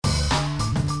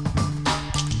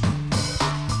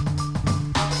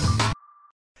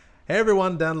Hey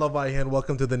everyone, Dan Lovai here, and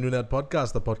welcome to the NewNet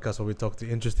Podcast, the podcast where we talk to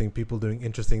interesting people doing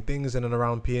interesting things in and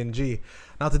around PNG.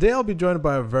 Now, today I'll be joined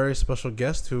by a very special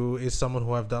guest who is someone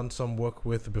who I've done some work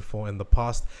with before in the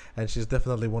past, and she's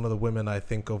definitely one of the women I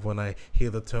think of when I hear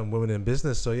the term women in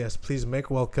business. So yes, please make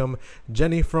welcome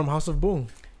Jenny from House of Bung.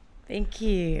 Thank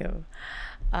you.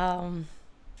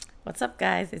 What's up,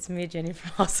 guys? It's me, Jenny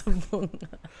from Haus.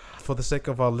 For the sake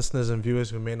of our listeners and viewers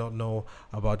who may not know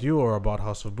about you or about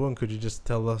House of Bung, could you just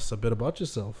tell us a bit about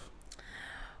yourself?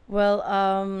 Well,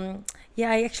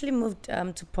 I actually moved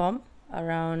to POM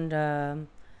around,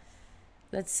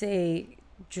 let's say,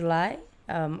 July.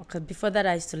 'Cause before that,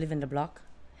 I used to live in the block,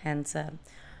 hence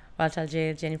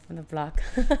Wildchildjae, Jenny from the block.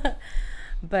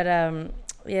 But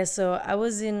so I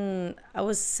was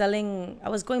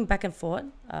going back and forth.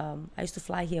 I used to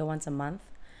fly here once a month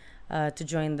to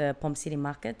join the POM City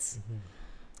markets.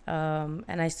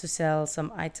 And I used to sell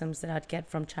some items that I'd get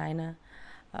from China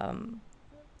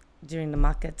during the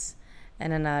markets.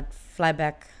 And then I'd fly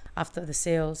back after the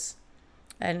sales.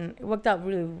 And it worked out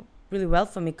really, really well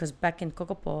for me because back in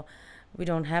Kokopo, we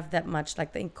don't have that much.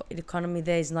 Like the economy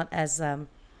there is not as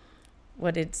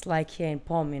what it's like here in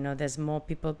POM. You know, there's more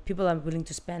people are willing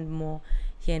to spend more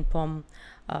here in POM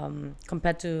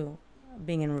compared to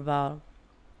being in Rabaul.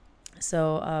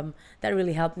 So that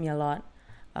really helped me a lot,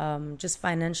 just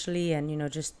financially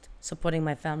and just supporting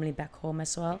my family back home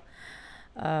as well.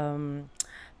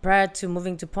 Prior to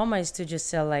moving to POM, I used to just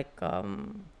sell like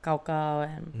cow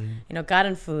and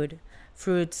garden food,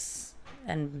 fruits,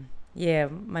 and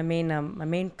my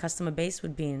main customer base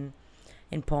would be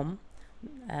in POM.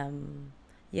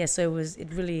 So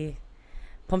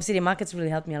POM City markets really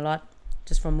helped me a lot,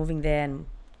 just from moving there and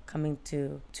coming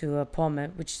to POM,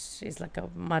 which is like a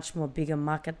much more bigger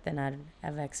market than I'd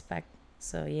ever expect.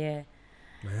 So yeah.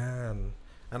 Man,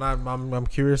 and I'm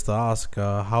curious to ask,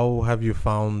 how have you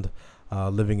found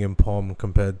living in POM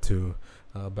compared to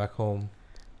back home?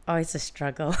 Oh, it's a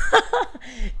struggle.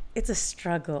 It's a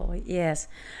struggle, yes.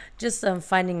 Just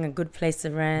finding a good place to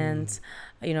rent,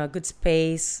 a good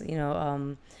space,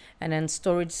 and then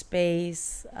storage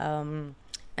space, and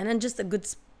then just a good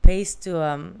space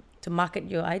to market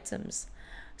your items.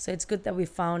 So it's good that we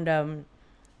found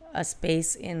a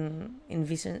space in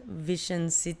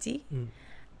Vision City,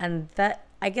 and that,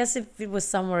 I guess, if it was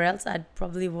somewhere else, I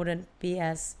probably wouldn't be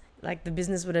as, like, the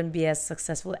business wouldn't be as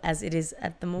successful as it is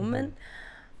at the moment.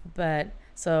 But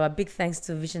so a big thanks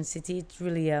to Vision City. It's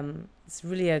really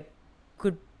a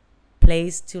good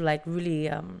place to, like,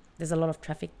 really there's a lot of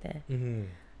traffic there.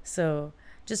 So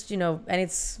just and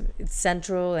it's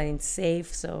central and it's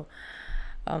safe. So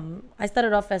I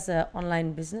started off as an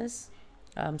online business,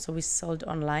 so we sold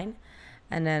online,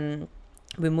 and then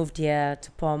we moved here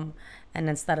to POM and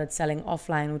then started selling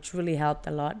offline, which really helped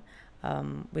a lot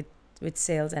with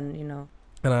sales and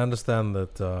And I understand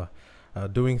that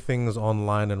doing things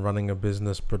online and running a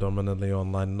business predominantly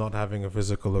online, not having a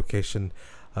physical location,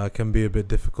 can be a bit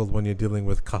difficult when you're dealing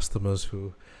with customers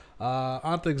who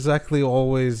aren't exactly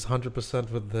always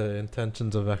 100% with the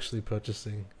intentions of actually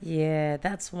purchasing. Yeah,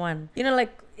 that's one.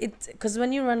 Because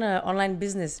when you run an online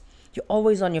business, you're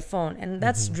always on your phone, and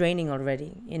that's draining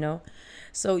already,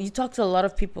 So you talk to a lot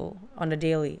of people on the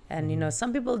daily, and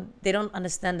some people, they don't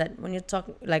understand that when you talk,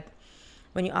 like,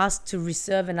 when you ask to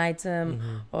reserve an item,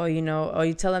 or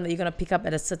you tell them that you're going to pick up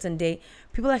at a certain day,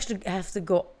 people actually have to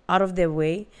go out of their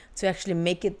way to actually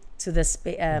make it to the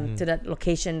to that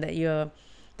location that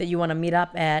you want to meet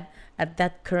up at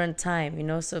that current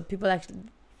time, so people actually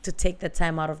to take the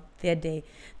time out of their day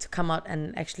to come out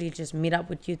and actually just meet up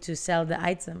with you to sell the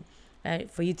item,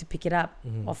 for you to pick it up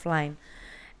offline.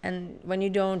 And when you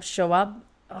don't show up,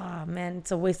 oh man,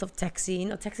 it's a waste of taxi.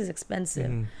 Taxi is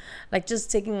expensive. Like, just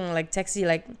taking like taxi,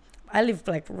 like, I live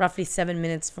like roughly 7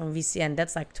 minutes from VC, and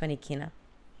that's like 20 kina.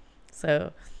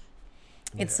 So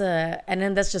it's and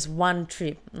then that's just one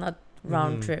trip, not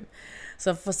round trip.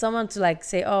 So for someone to, like,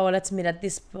 say, oh, let's meet at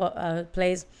this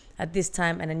place at this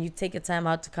time, and then you take your time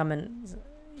out to come and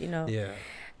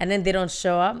and then they don't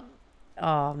show up,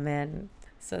 oh man.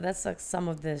 So that's like some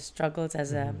of the struggles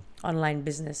as a online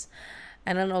business.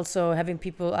 And then also having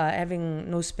people having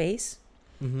no space.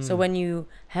 So when you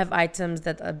have items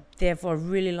that are there for a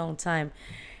really long time,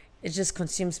 it just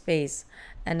consumes space.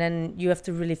 And then you have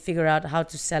to really figure out how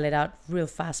to sell it out real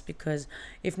fast, because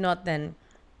if not, then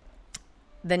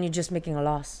you're just making a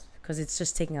loss, because it's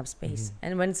just taking up space.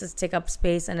 And when it's just take up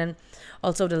space, and then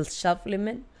also the shelf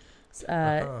limit.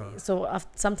 So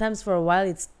sometimes for a while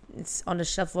it's on the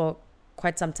shelf for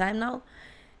quite some time now,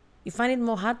 you find it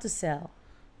more hard to sell.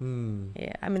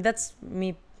 Yeah, I mean, that's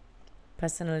me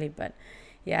personally, but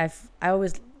yeah, I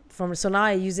always so now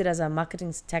I use it as a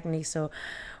marketing technique. So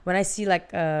when I see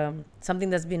like something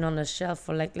that's been on the shelf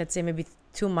for like, let's say maybe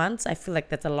 2 months, I feel like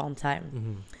that's a long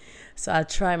time. So I'll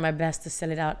try my best to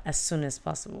sell it out as soon as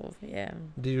possible. Yeah.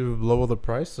 Do you lower the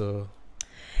price or?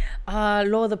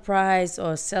 Lower the price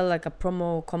or sell like a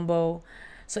promo combo.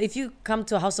 So if you come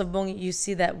to House of Bung, you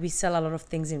see that we sell a lot of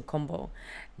things in combo.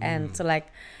 And so like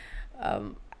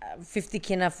 50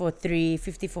 kina for 3,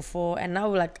 50 for 4. And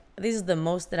now like this is the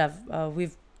most that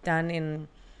we've done in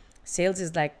sales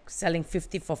is like selling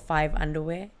 50 for 5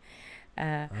 underwear.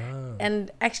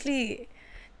 And actually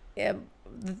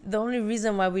the only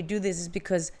reason why we do this is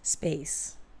because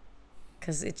space.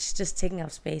 Because it's just taking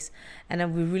up space, and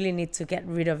then we really need to get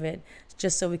rid of it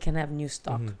just so we can have new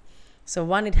stock. So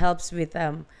one, it helps with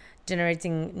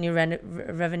generating new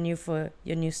revenue for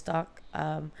your new stock,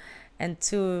 and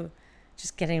two,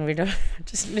 just getting rid of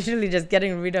literally just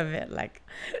getting rid of it, like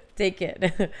take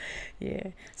it. Yeah.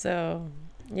 So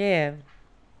yeah,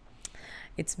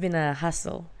 it's been a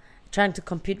hustle trying to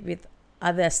compete with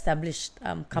other established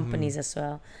companies as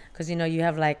well, because you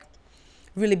have like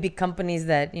really big companies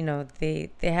that they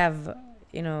have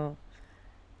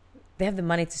they have the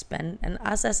money to spend, and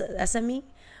us as SME,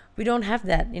 we don't have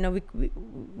that.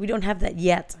 We don't have that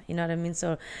yet. You know what I mean?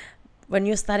 So when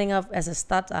you're starting up as a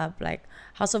startup, like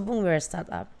House of Bung, we're a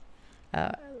startup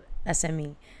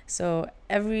SME. So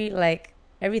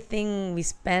everything we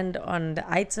spend on the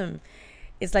item,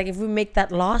 it's like if we make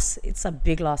that loss, it's a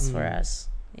big loss for us.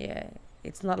 Yeah,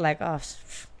 it's not like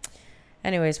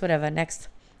anyways, whatever. Next.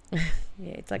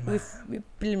 Yeah, it's like we've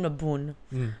been a boon.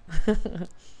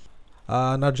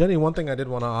 Now, Jenny, one thing I did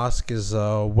want to ask is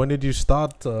when did you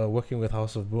start working with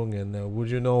House of Bung, and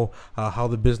would you know how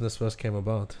the business first came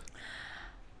about?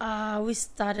 We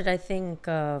started, I think,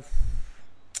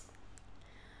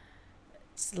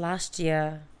 it's last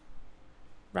year,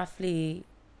 roughly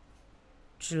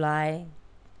July.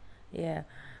 Yeah,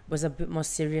 was a bit more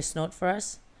serious note for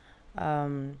us.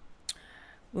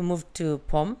 We moved to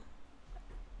POM.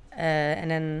 And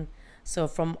then so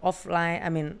from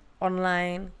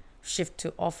online shift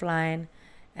to offline,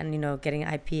 and getting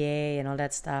IPA and all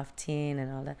that stuff, tin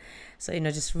and all that. So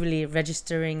just really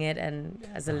registering it and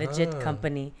as a legit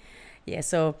company. Yeah,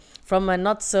 so from a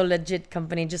not so legit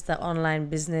company, just an online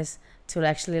business, to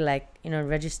actually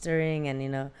registering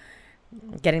and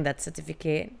getting that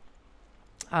certificate,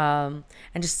 and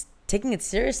just taking it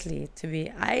seriously.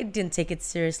 I didn't take it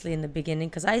seriously in the beginning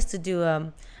because I used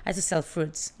to sell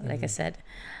fruits, like I said.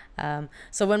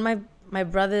 So when my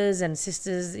brothers and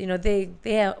sisters,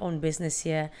 they own business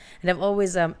here, and they've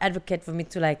always advocate for me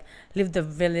to leave the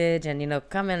village and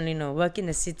come and work in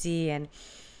the city. And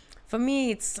for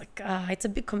me, it's like it's a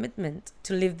big commitment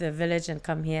to leave the village and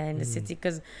come here in the city,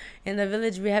 because in the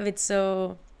village we have it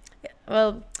so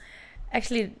well.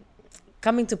 Actually,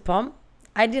 coming to POM,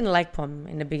 I didn't like POM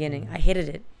in the beginning. I hated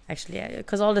it, actually,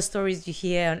 because all the stories you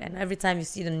hear and every time you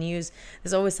see the news,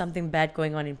 there's always something bad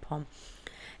going on in POM.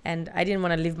 And I didn't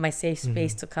want to leave my safe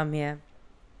space to come here.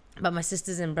 But my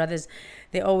sisters and brothers,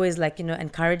 they always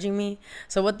encouraging me.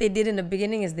 So what they did in the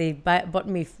beginning is they bought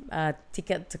me a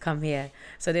ticket to come here.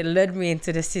 So they lured me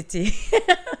into the city.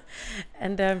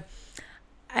 And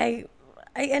I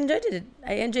enjoyed it.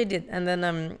 And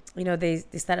then, they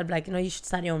started you should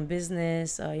start your own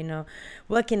business or,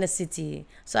 work in the city.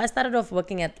 So I started off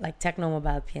working at Techno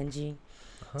Mobile PNG.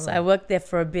 So I worked there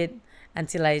for a bit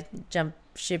until I jumped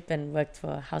ship and worked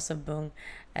for House of Bung,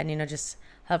 and, just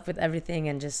help with everything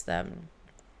and just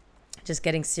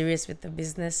getting serious with the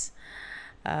business.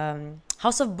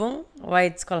 House of Bung, why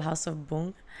it's called House of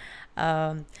Bung.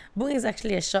 Bung is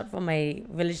actually a short for my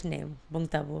village name, Bung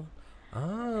Tabu.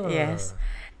 Yes.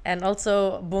 And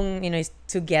also Bung, is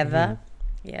together.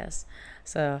 Yes.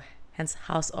 So hence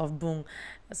House of Bung.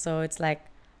 So it's like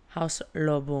House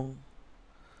Lo Bung.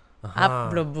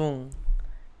 Up Lo Bung.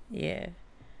 Yeah.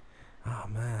 Oh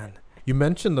man. You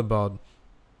mentioned about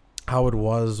how it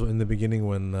was in the beginning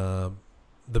when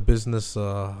the business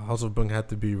House of Bung had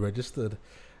to be registered.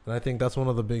 And I think that's one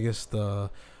of the biggest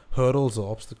hurdles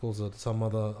or obstacles that some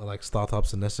other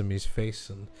startups and SMEs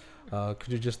face. And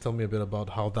could you just tell me a bit about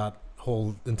how that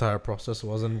whole entire process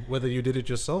was, and whether you did it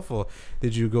yourself or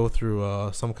did you go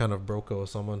through some kind of broker or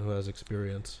someone who has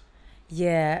experience?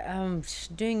 Yeah,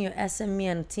 doing your SME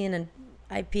and tin and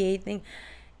IPA thing,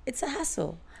 it's a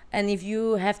hassle. And if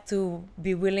you have to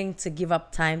be willing to give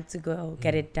up time to go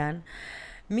get it done.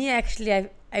 Me, actually,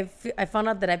 I found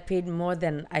out that I paid more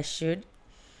than I should.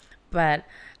 But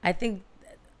I think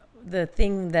the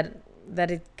thing that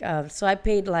it... so I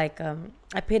paid I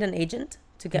paid an agent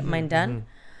to get mine done.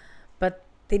 But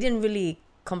they didn't really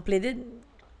complete it.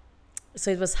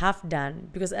 so it was half done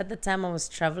because at the time I was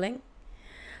traveling,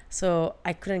 so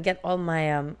I couldn't get all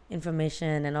my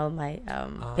information and all my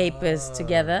papers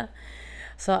together.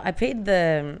 So I paid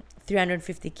the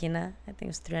 350 kina. I think it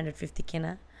was 350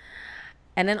 kina.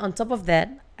 And then on top of that,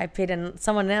 I paid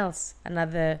someone else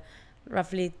another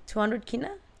roughly 200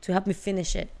 kina to help me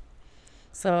finish it.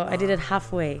 So I did it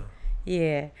halfway.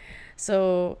 Yeah.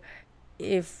 So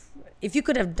if you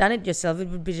could have done it yourself, it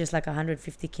would be just like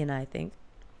 150 kina, I think.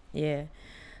 Yeah.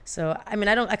 So I mean,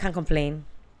 I can't complain.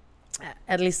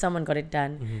 At least someone got it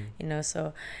done, you know.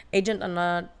 So agent or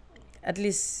not, at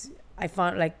least I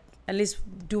found like at least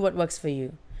do what works for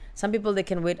you. Some people, they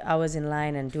can wait hours in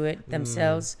line and do it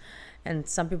themselves, and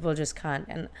some people just can't.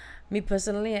 And me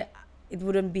personally, it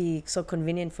wouldn't be so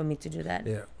convenient for me to do that.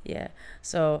 Yeah.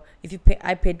 So if you pay,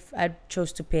 I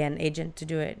chose to pay an agent to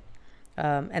do it,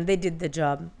 and they did the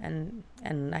job, and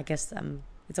I guess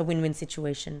it's a win-win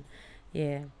situation.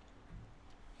 Yeah.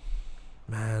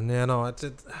 Man, yeah, no,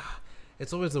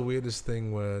 it's always the weirdest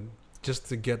thing where just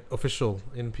to get official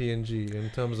in PNG in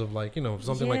terms of like, you know,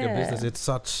 something like a business, it's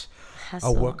such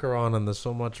Hassle. a workaround and there's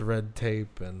so much red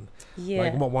tape. And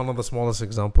like one of the smallest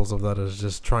examples of that is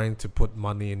just trying to put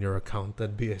money in your account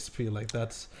at BSP. Like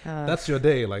that's your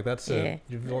day. Like that's it.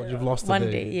 You've lost one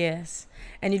a day. Yes.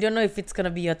 And you don't know if it's going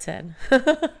to be your turn.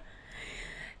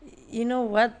 You know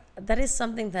what? That is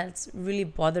something that's really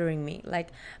bothering me. Like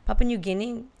Papua New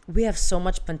Guinea, we have so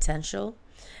much potential,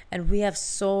 and we have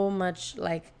so much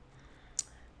like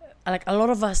a lot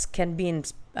of us can be in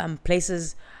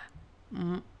places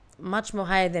much more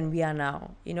higher than we are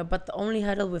now. You know, but the only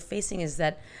hurdle we're facing is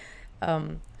that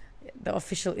the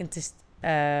official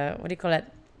what do you call it?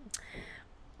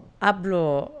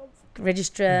 Ablo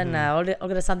register na all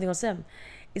the something or some.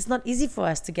 It's not easy for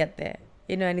us to get there.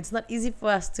 You know, and it's not easy for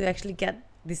us to actually get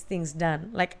these things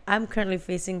done. Like I'm currently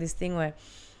facing this thing where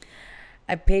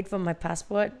I paid for my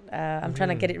passport. I'm trying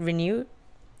to get it renewed,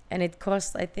 and it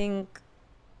costs I think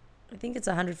it's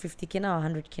 150 kina or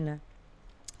 100 kina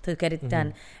to get it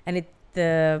done. And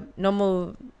the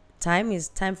normal time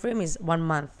frame is 1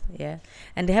 month. Yeah,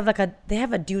 and they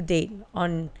have a due date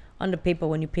on the paper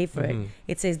when you pay for it.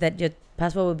 It says that your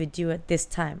passport will be due at this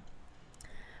time,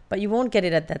 but you won't get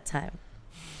it at that time.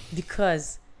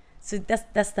 Because so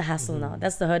that's the hassle now.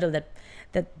 That's the hurdle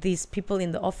that these people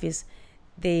in the office,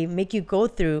 they make you go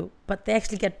through, but they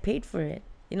actually get paid for it.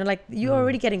 You know, like you're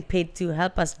already getting paid to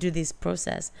help us do this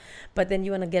process, but then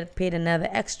you want to get paid another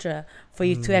extra for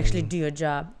you to actually do your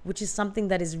job, which is something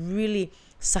that is really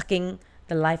sucking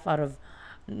the life out of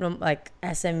like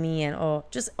SME or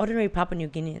just ordinary Papua New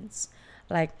Guineans.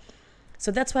 Like,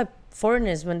 so that's why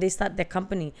foreigners, when they start their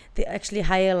company, they actually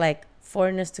hire like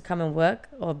foreigners to come and work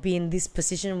or be in this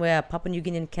position where a Papua New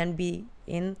Guinean can be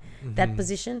in that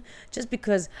position, just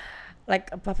because like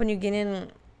a Papua New Guinean,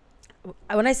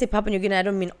 when I say Papua New Guinea, I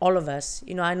don't mean all of us.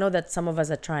 You know, I know that some of us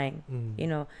are trying, you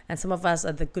know, and some of us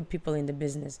are the good people in the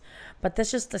business, but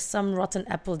there's just some rotten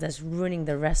apple that's ruining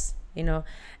the rest, you know,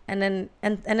 and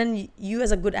then you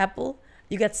as a good apple,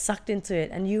 you get sucked into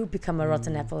it and you become a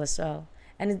rotten apple as well.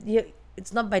 And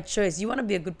it's not by choice. You want to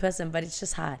be a good person, but it's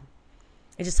just hard.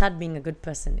 It's just hard being a good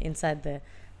person inside the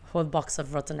whole box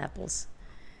of rotten apples.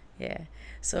 Yeah.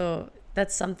 So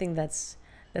that's something that's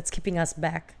keeping us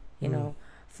back, you know,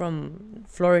 from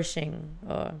flourishing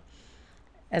or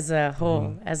as a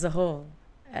whole,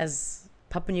 as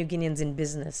Papua New Guineans in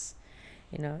business.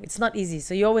 You know, it's not easy.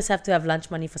 So you always have to have lunch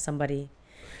money for somebody,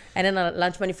 and then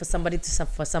lunch money for somebody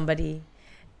for somebody,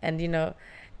 and you know,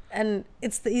 and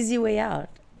it's the easy way out.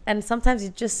 And sometimes you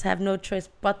just have no choice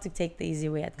but to take the easy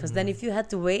way out. Because then if you had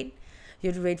to wait,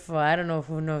 you'd wait for, I don't know,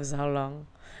 who knows how long.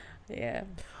 Yeah.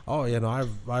 Oh, you know,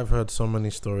 I've heard so many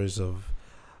stories of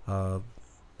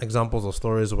examples or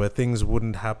stories where things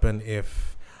wouldn't happen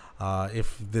if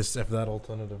that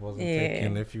alternative wasn't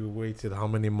taken. If you waited how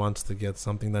many months to get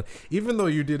something that, even though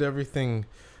you did everything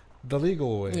the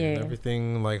legal way and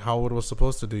everything like how it was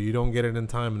supposed to do, you don't get it in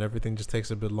time and everything just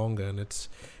takes a bit longer. And it's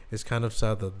kind of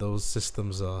sad that those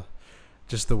systems are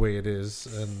just the way it is,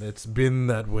 and it's been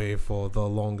that way for the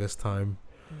longest time.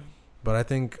 But I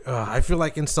think I feel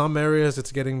like in some areas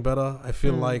it's getting better. I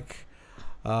feel like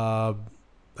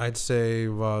I'd say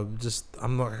I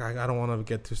don't want to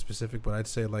get too specific, but I'd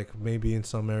say like maybe in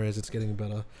some areas it's getting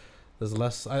better. There's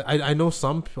less. I know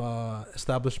some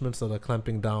establishments that are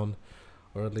clamping down,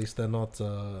 or at least they're not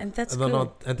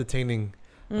not entertaining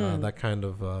that kind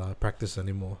of practice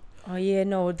anymore. Oh yeah,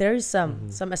 no, there is some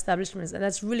establishments, and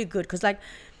that's really good, because like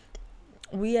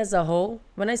we as a whole,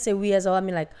 when I say we as a whole, I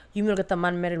mean like you will get the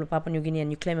man married with Papua New Guinea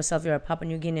and you claim yourself you're a Papua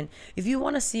New Guinean. If you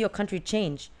want to see your country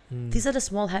change, these are the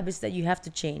small habits that you have to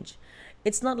change.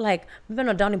 It's not like we're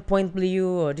not down in Point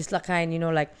Blue or this like kind,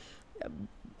 like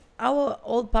our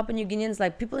old Papua New Guineans,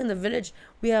 like people in the village,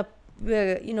 we're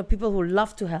people who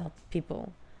love to help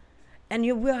people. And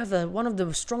we have one of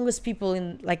the strongest people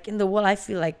in the world. I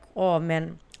feel like, oh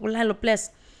man,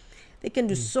 they can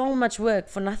do so much work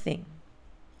for nothing,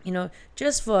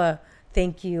 just for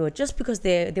thank you or just because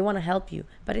they want to help you.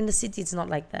 But in the city, it's not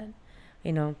like that.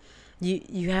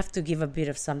 You have to give a bit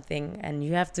of something, and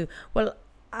you have to. Well,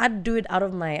 I'd do it out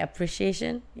of my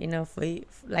appreciation, for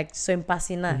like so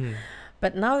impasina.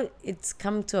 But now it's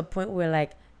come to a point where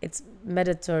like it's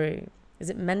mandatory. Is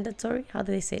it mandatory? How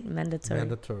do they say it? Mandatory.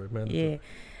 Mandatory. Yeah.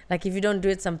 Like if you don't do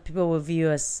it, some people will view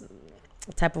you as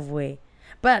a type of way.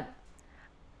 But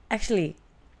actually,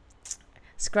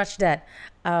 scratch that.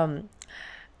 I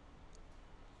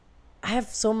have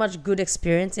so much good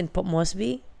experience in Port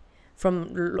Moresby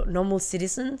from normal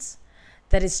citizens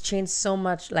that it's changed so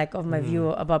much of my view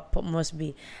about Port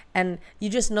Moresby. And you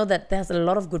just know that there's a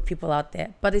lot of good people out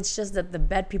there. But it's just that the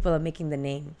bad people are making the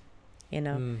name,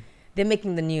 They're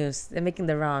making the news. They're making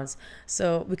the rounds.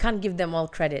 So we can't give them all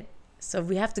credit. So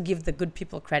we have to give the good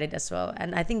people credit as well.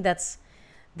 And I think that's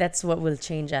what will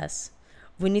change us.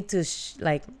 We need to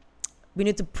we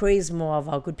need to praise more of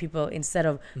our good people instead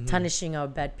of tarnishing our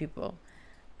bad people.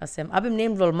 Abim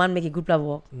named role man make a good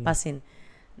work passing.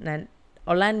 And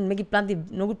online make it planty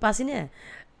no good passing yeah.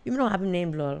 You know abim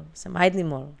named role some hide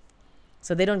more.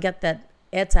 So they don't get that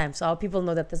airtime. So our people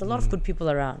know that there's a lot of good people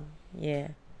around. Yeah.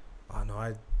 Oh, no,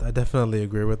 I definitely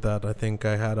agree with that. I think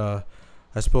I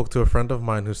spoke to a friend of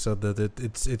mine who said that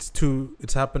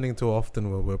it's happening too often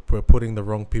where we're putting the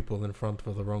wrong people in front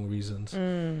for the wrong reasons,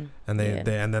 and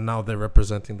then now they're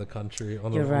representing the country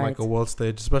on like a world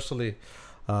stage, especially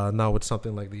now with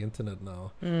something like the internet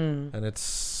now, and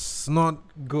it's not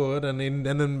good. And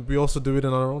then we also do it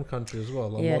in our own country as well.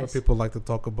 A lot of people like to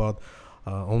talk about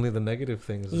only the negative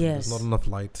things. Yes. There's not enough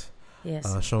light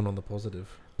shown on the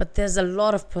positive. But there's a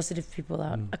lot of positive people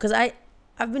out because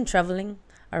I've been traveling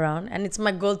around, and it's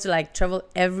my goal to travel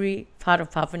every part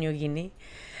of Papua New Guinea.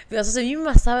 Because you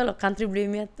must have a country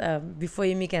before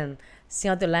you can see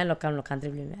how the line local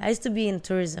country. I used to be in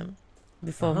tourism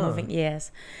before moving.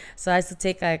 Yes, so I used to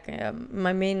take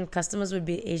my main customers would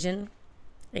be Asian,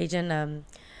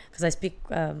 because I speak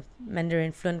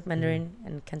Mandarin, fluent Mandarin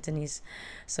and Cantonese.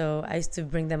 So I used to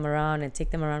bring them around and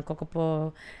take them around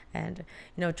Kokopo and,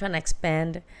 trying to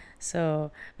expand.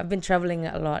 So I've been traveling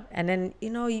a lot. And then,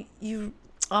 we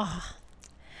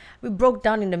broke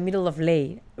down in the middle of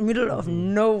of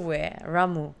nowhere,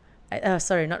 Ramu.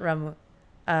 Sorry, not Ramu.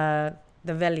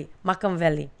 The valley, Makam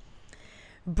Valley.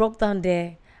 Broke down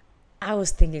there. I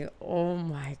was thinking, oh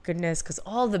my goodness, because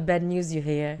all the bad news you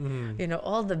hear,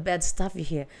 all the bad stuff you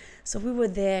hear. So we were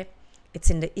there. It's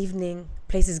in the evening.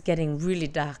 Place is getting really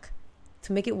dark.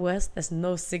 To make it worse, there's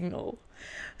no signal.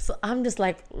 So I'm just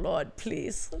like, Lord,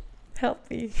 please help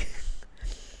me.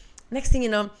 Next thing you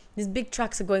know, these big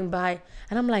trucks are going by.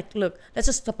 And I'm like, look, let's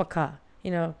just stop a car.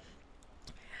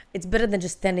 It's better than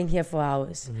just standing here for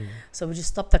hours. So we just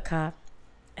stopped the car.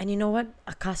 And you know what?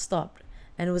 A car stopped.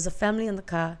 And it was a family in the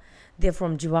car. They're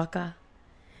from Jiwaka.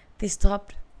 They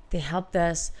stopped. They helped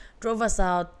us. Drove us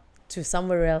out to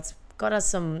somewhere else. Got us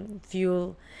some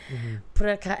fuel. Put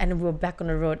a car, and we were back on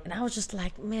the road. And I was just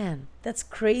like, man, that's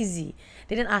crazy.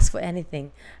 They didn't ask for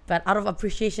anything. But out of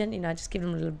appreciation, I just gave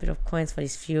them a little bit of coins for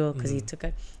his fuel because he took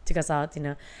us out,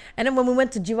 And then when we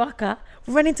went to Jiwaka,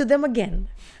 we ran into them again.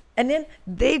 And then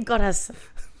they got us...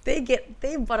 They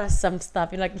bought us some stuff.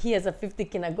 Here's a 50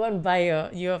 kina. Go and buy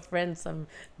your friend some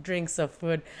drinks or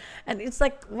food. And it's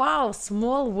like, wow,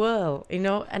 small world,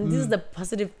 And these are the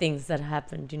positive things that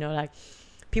happened,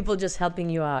 people just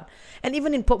helping you out. And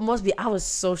even in Port Moresby, I was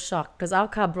so shocked because our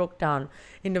car broke down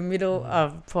in the middle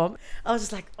of Port. I was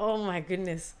just like, oh my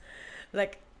goodness.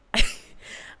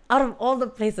 Out of all the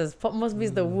places, Port Moresby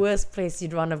is the worst place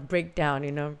you'd want to break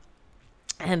down,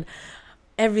 And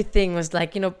everything was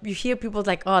you hear people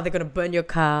oh, they're going to burn your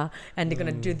car and they're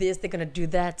going to do this, they're going to do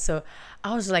that. So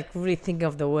I was really thinking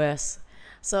of the worst.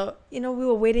 So, we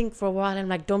were waiting for a while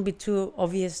and don't be too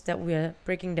obvious that we're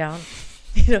breaking down,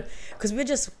 because we're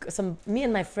just me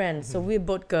and my friend. So we're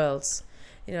both girls,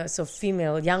 so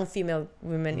young female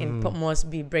women in Port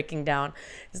Moresby breaking down.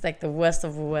 It's the worst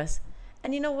of the worst.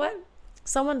 And you know what?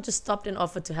 Someone just stopped and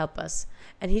offered to help us.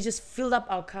 And he just filled up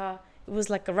our car. It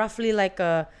was roughly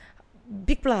a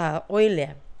big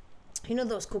oil,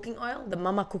 those cooking oil, the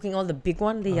mama cooking oil, the big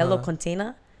one, the yellow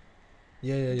container.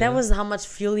 Yeah. That was how much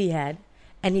fuel he had,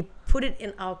 and he put it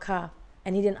in our car,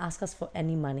 and he didn't ask us for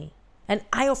any money. And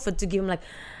I offered to give him like,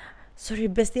 sorry,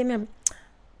 bestie,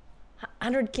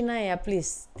 100 kinaya,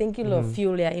 please. Thank you, lo,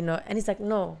 fuel, yeah, you know. And he's like,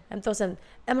 no, I'm thousand.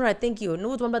 I'm right, thank you. No,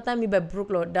 one time me by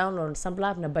Brook, lo, down on some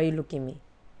lap, na by you look at me.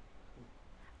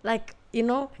 Like, you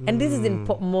know, and this is in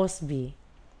Port Moresby.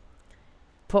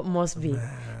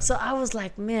 So I was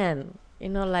like, man, you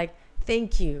know, like,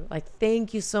 thank you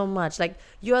so much. Like,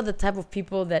 you are the type of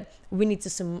people that we need to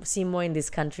see more in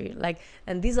this country. Like,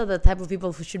 and these are the type of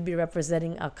people who should be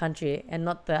representing our country, and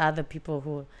not the other people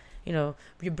who, you know,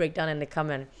 you break down and they come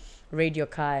and raid your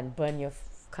car and burn your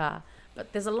car.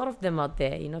 But there's a lot of them out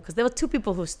there, you know, because there were 2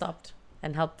 people who stopped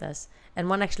and helped us, and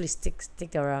one actually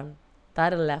sticked around. The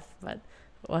other left, but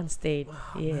one stayed.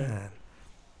 Man.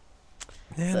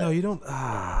 Yeah, so, no, you don't.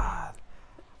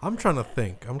 I'm trying to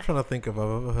think if I've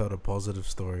ever heard a positive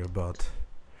story about.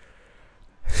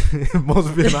 Most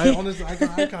of it,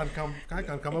 I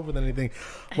can't come up with anything.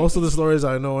 Most of the stories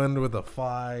I know end with a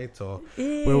fight or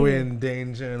where we're in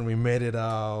danger and we made it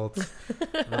out.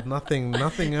 But nothing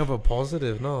ever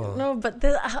positive. No, but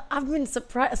I've been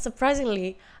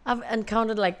surprisingly, I've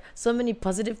encountered like so many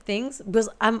positive things, because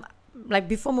I'm like,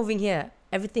 before moving here,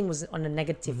 everything was on a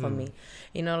negative for me,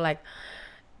 you know, like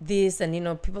this, and you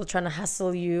know, people trying to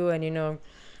hustle you and, you know,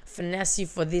 finesse you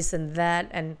for this and that.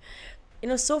 And you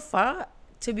know, so far,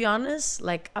 to be honest,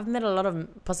 like, I've met a lot of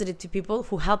positive people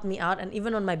who helped me out, and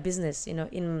even on my business, you know,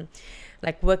 in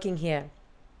like working here,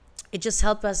 it just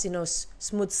helped us, you know,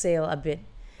 smooth sail a bit,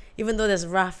 even though there's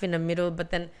rough in the middle,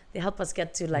 but then they help us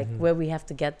get to like where we have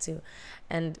to get to.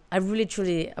 And I really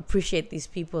truly appreciate these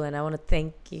people, and I want to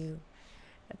thank you.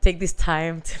 Take this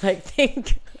time to like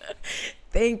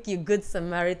thank you, Good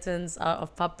Samaritans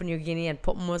of Papua New Guinea and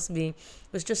Port Moresby,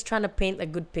 was just trying to paint a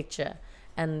good picture.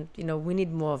 And, you know, we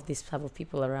need more of these type of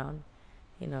people around,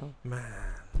 you know. Man.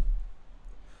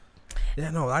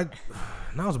 Yeah, no,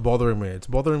 now it's bothering me. It's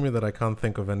bothering me that I can't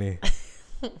think of any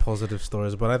positive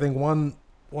stories. But I think one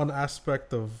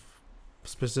aspect of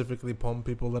specifically POM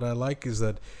people that I like is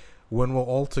that when we're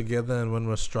all together and when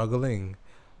we're struggling,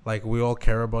 like, we all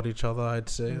care about each other, I'd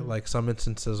say. Like, some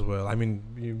instances where, I mean,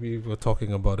 we were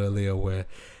talking about earlier where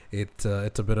it's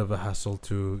a bit of a hassle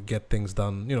to get things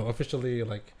done, you know, officially,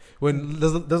 like, when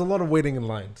there's a lot of waiting in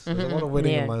lines. There's a lot of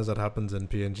waiting in lines that happens in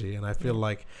PNG. And I feel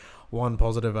like one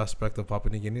positive aspect of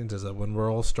Papua New Guineans is that when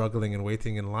we're all struggling and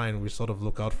waiting in line, we sort of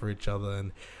look out for each other,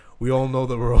 and we all know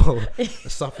that we're all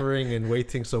suffering and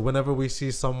waiting. So whenever we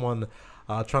see someone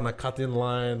trying to cut in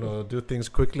line or do things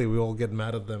quickly, we all get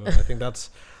mad at them. And I think that's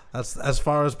as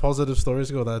far as positive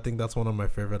stories go, I think that's one of my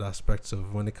favorite aspects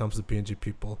of when it comes to PNG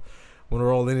people. When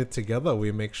we're all in it together,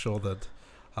 we make sure that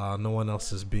no one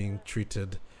else is being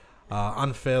treated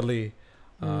unfairly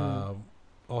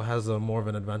or has a more of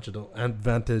an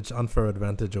unfair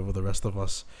advantage over the rest of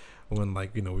us when,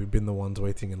 like, you know, we've been the ones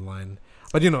waiting in line.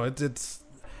 But, you know, that's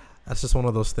just one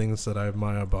of those things that I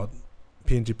admire about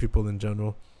PNG people in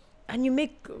general. And you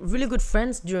make really good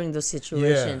friends during those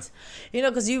situations, you know,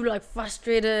 because you're like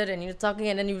frustrated and you're talking,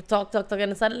 and then you talk,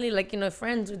 and suddenly, like, you know,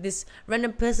 friends with this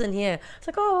random person here. It's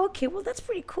like, oh, okay, well, that's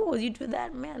pretty cool. You do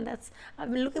that, man.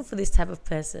 I've been looking for this type of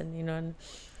person, you know. And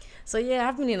so, yeah,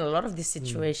 I've been in a lot of these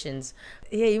situations.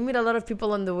 Yeah, you meet a lot of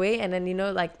people on the way, and then, you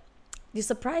know, like, you're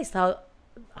surprised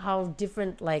how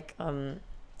different, like,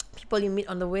 people you meet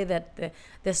on the way, that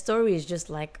their story is just,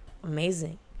 like,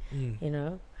 amazing, you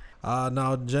know.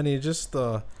 Now, Jenny, just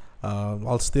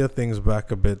I'll steer things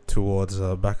back a bit towards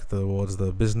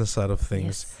the business side of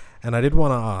things. Yes. And I did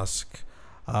want to ask,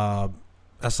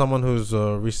 as someone who's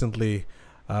recently,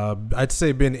 I'd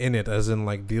say, been in it, as in,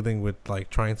 like, dealing with, like,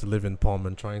 trying to live in POM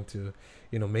and trying to,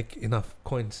 you know, make enough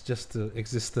coins just to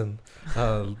exist and,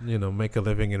 you know, make a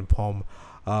living in POM.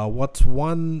 What's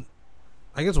one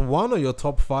of your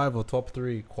top 5 or top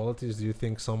 3 qualities do you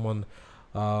think someone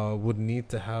would need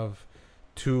to have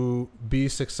to be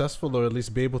successful, or at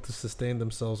least be able to sustain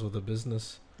themselves with a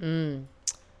business?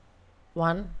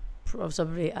 One,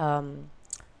 probably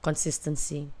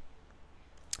consistency.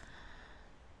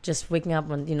 Just waking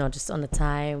up on, you know, just on the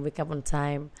time, wake up on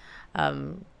time,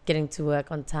 getting to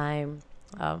work on time,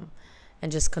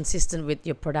 and just consistent with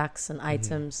your products and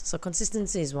items. So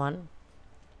consistency is one.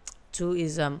 2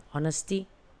 is honesty.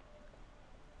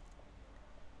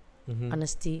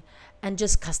 Honesty, and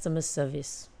just customer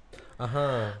service.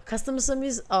 Customer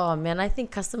service, oh man, I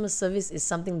think customer service is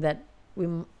something that we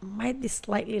might be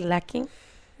slightly lacking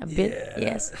a bit,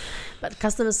 yes. But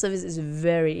customer service is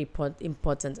very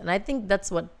important. And I think that's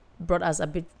what brought us a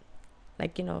bit,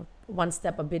 like, you know, one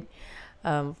step a bit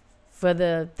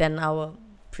further than our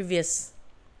previous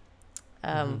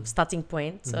starting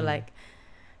point. So, like,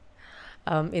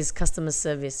 is customer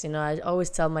service. I always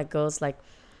tell my girls, like,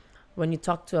 when you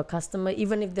talk to a customer,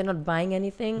 even if they're not buying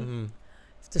anything,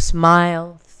 to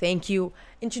smile, thank you,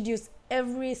 introduce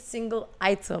every single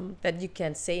item that you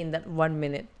can say in that 1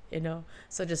 minute,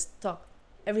 So just talk,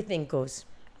 everything goes.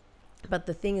 But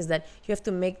the thing is that you have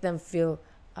to make them feel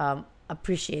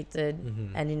appreciated,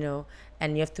 and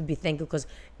and you have to be thankful, because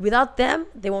without them,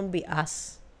 they won't be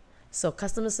us. So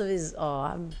customer service is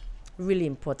really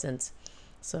important.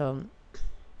 So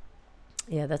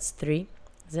yeah, that's 3.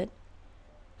 Is it?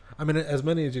 I mean, as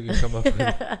many as you can come up with.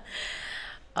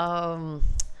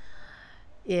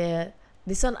 Yeah,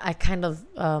 this one I kind of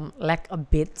lack a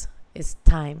bit is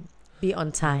time. Be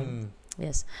on time.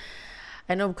 Yes,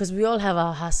 I know, because we all have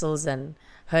our hustles and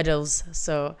hurdles.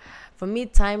 So for me,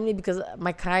 timely, because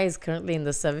my car is currently in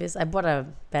the service. I bought a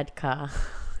bad car,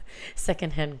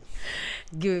 secondhand,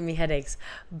 giving me headaches.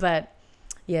 But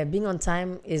yeah, being on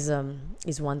time is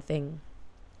one thing,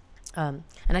 and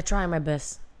I try my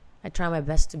best. I try my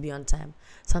best to be on time.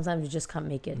 Sometimes you just can't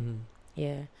make it.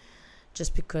 Yeah,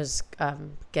 just because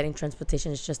getting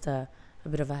transportation is just a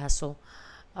bit of a hassle.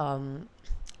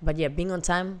 But yeah, being on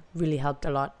time really helped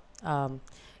a lot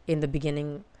in the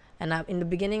beginning. And in the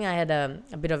beginning, I had a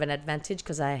bit of an advantage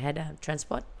because I had a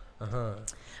transport.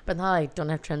 But now I don't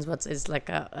have transport, so it's like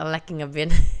a lacking a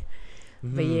bit.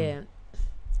 But yeah,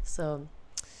 so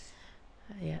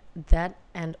yeah, that,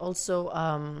 and also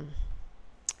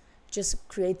just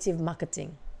creative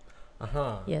marketing.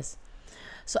 Yes.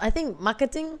 So I think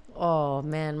marketing,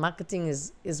 marketing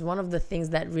is one of the things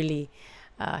that really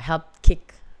helped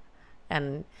kick.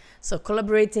 And so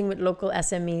collaborating with local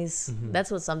SMEs,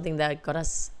 that's was something that got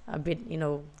us a bit,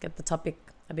 get the topic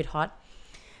a bit hot.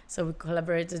 So we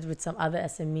collaborated with some other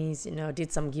SMEs,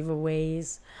 did some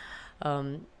giveaways,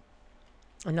 and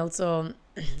also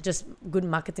just good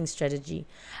marketing strategy.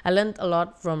 I learned a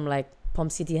lot from like Palm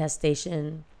City Hair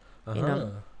Station,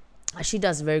 she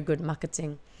does very good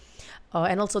marketing.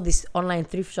 And also these online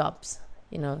thrift shops,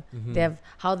 they have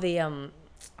how they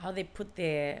put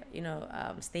their,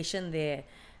 station their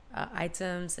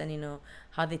items, and,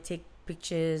 how they take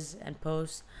pictures and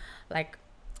post. Like,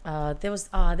 there was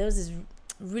this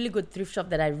really good thrift shop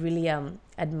that I really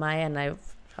admire, and I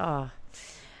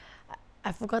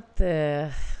forgot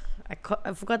the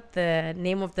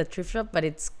name of the thrift shop, but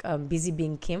it's Busy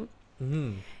Being Kim.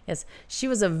 Yes, she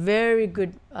was a very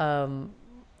good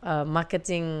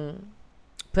marketing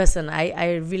person.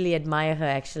 I really admire her,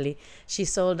 actually. She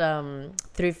sold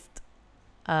thrifted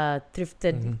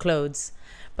clothes,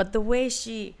 but the way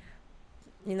she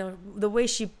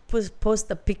post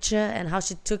the picture and how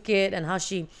she took it, and how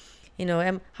she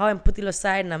how I'm putting it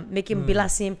aside and I'm making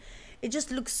bilasim, it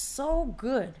just looks so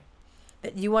good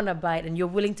that you want to buy it, and you're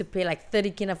willing to pay like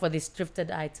 30 kina for this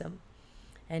thrifted item.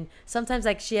 And sometimes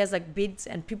like she has like bids,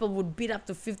 and people would bid up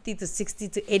to 50 to 60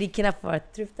 to 80 kina for a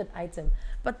thrifted item.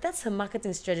 But that's her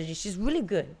marketing strategy. She's really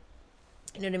good.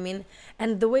 You know what I mean?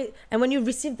 And when you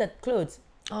receive that clothes,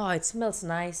 it smells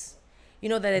nice. You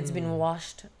know that it's been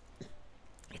washed.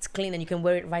 It's clean, and you can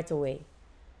wear it right away.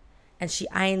 And she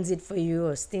irons it for you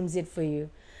or steams it for you.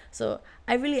 So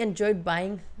I really enjoyed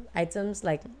buying items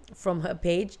like from her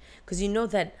page, because you know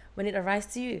that when it arrives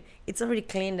to you, it's already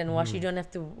cleaned and washed. You don't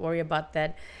have to worry about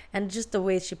that. And just the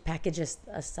way she packages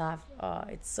stuff,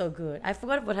 it's so good. I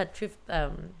forgot what her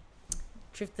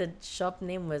thrifted shop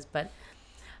name was, but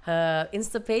her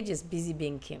Insta page is Busy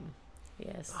Being Kim.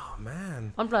 Yes. Oh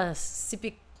man. On plus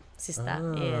Sipik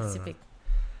sister. Yeah, Sipik.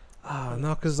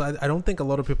 No, because I don't think a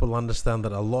lot of people understand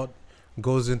that a lot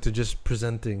goes into just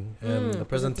presenting and the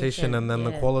presentation, and then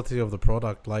the quality of the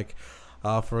product. Like,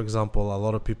 for example, a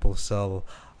lot of people sell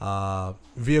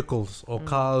vehicles or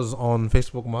cars on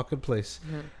Facebook Marketplace,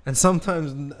 and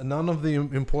sometimes none of the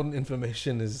important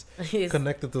information is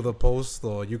connected to the post,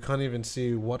 or you can't even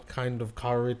see what kind of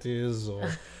car it is,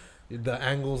 or the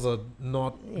angles are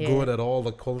not good at all.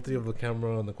 The quality of the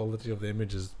camera and the quality of the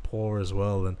image is poor as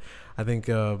well. And I think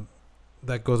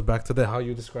that goes back to how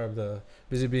you described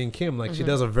Busy Being Kim. Like, she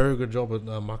does a very good job with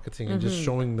marketing and just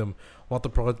showing them what the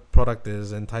product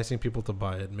is, enticing people to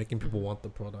buy it, making people want the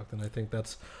product. And I think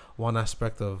that's one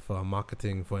aspect of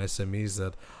marketing for SMEs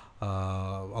that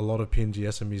a lot of PNG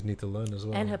SMEs need to learn as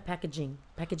well. And her packaging,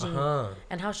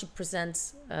 and how she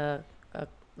presents,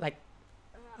 like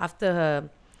after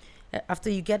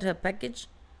you get her package,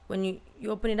 when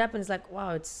you open it up and it's like,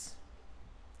 wow,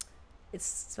 it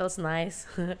smells nice.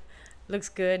 Looks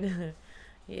good.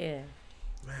 Yeah,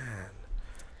 man.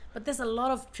 But there's a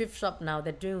lot of thrift shop now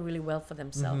that are doing really well for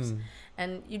themselves,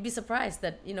 and you'd be surprised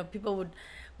that people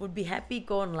would be happy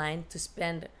go online to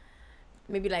spend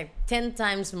maybe like 10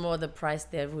 times more the price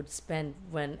they would spend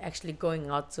when actually going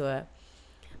out to a.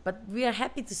 But we are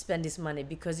happy to spend this money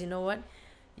because you know what,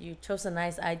 you chose a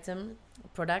nice item,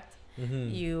 product.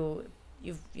 You've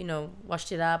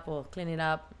washed it up or clean it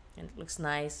up and it looks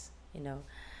nice.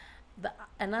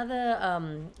 Another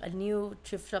a new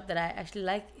thrift shop that I actually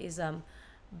like is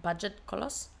Budget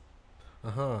Colors.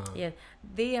 Yeah,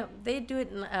 they do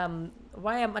it.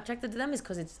 Why I'm attracted to them is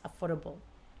because it's affordable.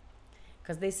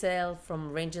 Because they sell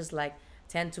from ranges like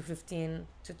 10 to 15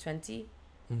 to 20,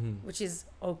 which is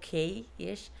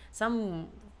okay-ish. Some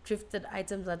thrifted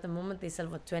items at the moment they sell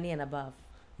for 20 and above.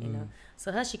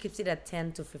 So her, she keeps it at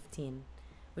 10 to 15,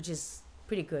 which is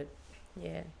pretty good.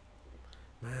 Yeah.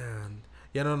 Man.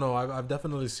 Yeah, no. I've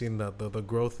definitely seen that the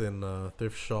growth in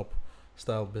thrift shop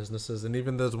style businesses, and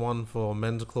even there's one for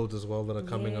men's clothes as well that are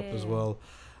coming up as well.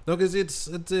 No, because it's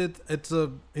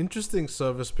a interesting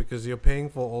service because you're paying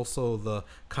for also the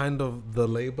kind of the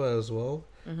labor as well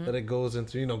that it goes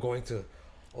into. Going to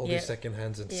all these second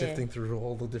hands and sifting through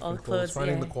all the different clothes,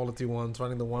 finding the quality ones,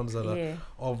 finding the ones that are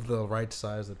of the right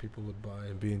size that people would buy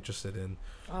and be interested in.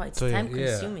 Oh, it's time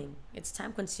consuming. It's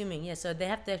time consuming. Yeah, so they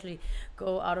have to actually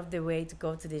go out of their way to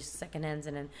go to these second hands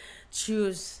and then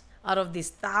choose out of these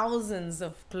thousands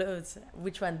of clothes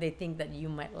which one they think that you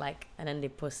might like, and then they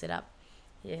post it up.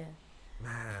 Yeah.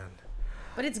 Man.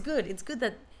 But it's good. It's good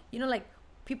that like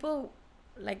people,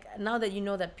 like now that you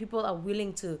know that people are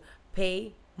willing to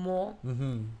pay more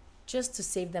just to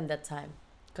save them that time,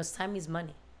 because time is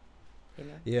money.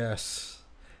 Yes.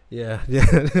 Yeah.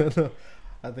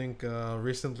 I think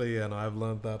recently, I've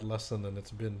learned that lesson, and it's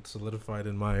been solidified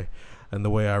in the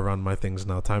way I run my things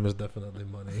now. Time is definitely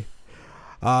money.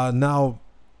 Now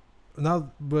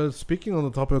we're speaking on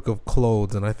the topic of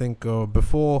clothes, and I think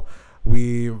before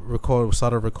we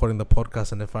started recording the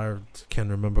podcast, and if I can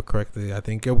remember correctly, I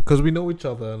think because we know each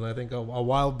other, and I think a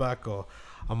while back or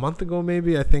a month ago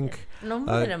maybe, I think no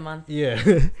more than a month. Yeah.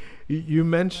 you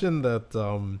mentioned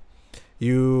that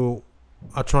you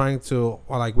are trying to,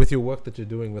 like with your work that you're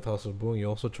doing with House of Bung, you're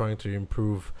also trying to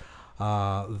improve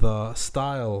the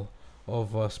style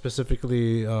of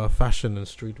specifically fashion and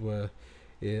streetwear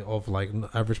of like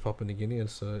average Papua New Guineans.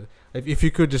 So if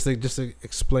you could just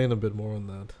explain a bit more on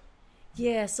that.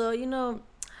 Yeah, so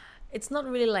it's not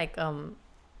really like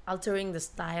altering the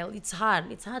style. It's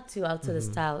hard to alter the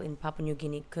style in Papua New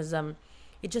Guinea because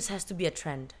it just has to be a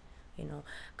trend,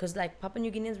 because like Papua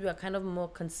New Guineans, we are kind of more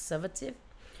conservative.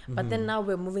 But then now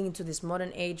we're moving into this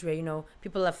modern age where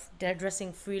people they're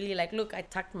dressing freely. Like, look, I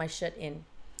tucked my shirt in,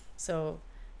 so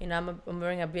I'm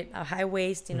wearing a high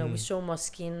waist. We show more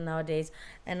skin nowadays,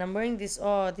 and I'm wearing this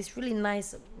really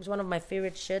nice. It's one of my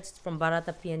favorite shirts from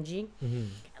Barata PNG.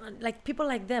 And like people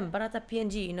like them, Barata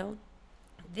PNG,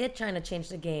 they're trying to change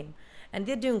the game, and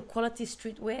they're doing quality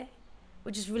streetwear,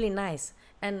 which is really nice.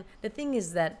 And the thing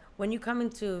is that when you come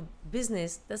into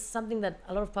business, that's something that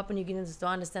a lot of Papua New Guineans don't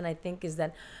understand, I think, is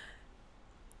that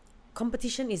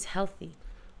competition is healthy.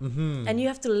 And you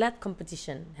have to let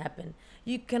competition happen.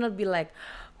 You cannot be like,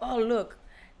 oh, look,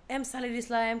 I'm Salih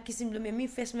Islam, I'm kissing Blum, me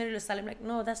face Mary Salim. Like,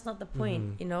 no, that's not the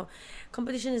point,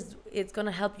 Competition it's going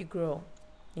to help you grow,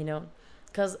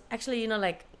 Because actually,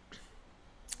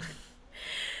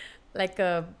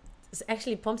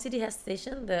 actually, Pom City has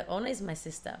station. The owner is my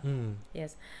sister.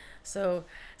 Yes. So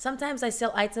sometimes I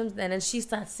sell items and then she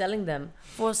starts selling them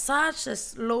for such a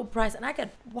low price. And I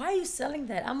get, why are you selling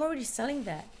that? I'm already selling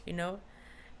that,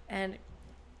 And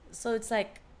so it's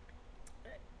like,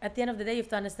 at the end of the day, you have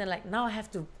to understand, like, now I have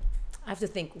to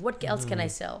think, what else can I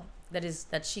sell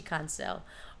that she can't sell?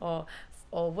 Or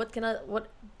what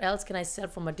else can I sell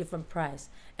from a different price?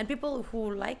 And people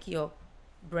who like your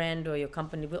brand or your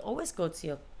company will always go to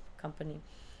your company,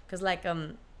 because like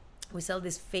we sell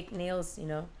these fake nails,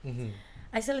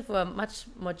 I sell it for a much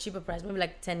more cheaper price, maybe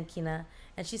like 10 kina,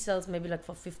 and she sells maybe like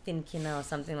for 15 kina or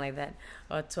something like that,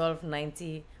 or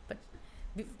 12.90. But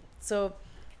so,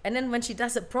 and then when she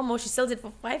does a promo, she sells it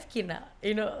for 5 kina,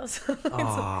 so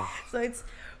it's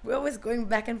we're always going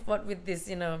back and forth with this,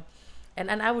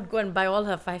 and I would go and buy all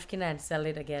her 5 kina and sell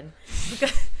it again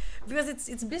because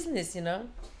it's business,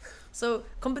 So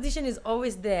competition is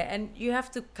always there, and you have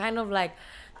to kind of like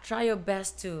try your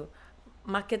best to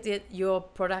market your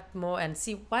product more and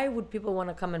see why would people want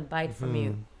to come and buy it from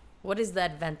you. What is the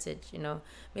advantage?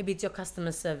 Maybe it's your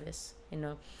customer service.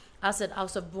 Us at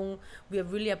House of Bung, we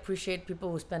really appreciate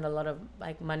people who spend a lot of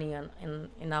like money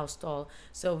in our stall.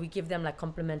 So we give them like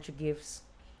complimentary gifts.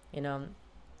 We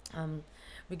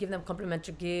give them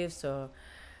complimentary gifts. So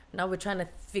now we're trying to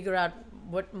figure out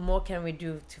what more can we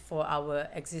do for our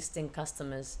existing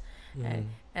customers.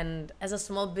 And as a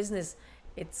small business,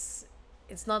 it's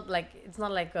it's not like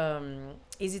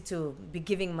easy to be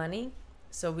giving money,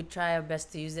 so we try our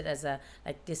best to use it as a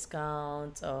like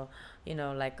discount, or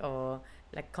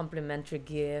like complimentary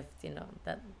gift,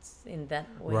 that's in that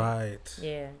way. Right.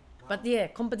 Yeah. But yeah,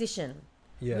 competition.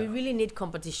 Yeah. We really need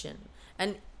competition.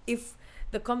 And if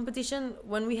the competition,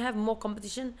 when we have more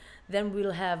competition, then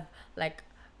we'll have like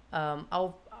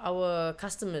our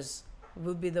customers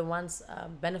will be the ones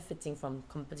benefiting from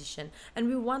competition. And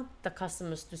we want the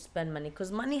customers to spend money,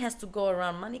 because money has to go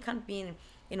around. Money can't be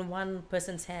in one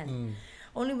person's hand.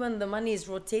 Only when the money is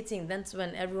rotating, that's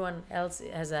when everyone else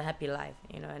has a happy life,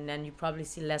 and then you probably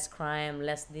see less crime,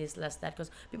 less this, less that,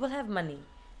 because people have money,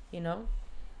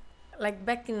 Like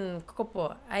back in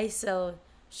Kokopo, I sell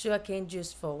sugarcane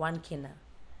juice for 1 kina.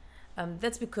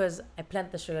 That's because I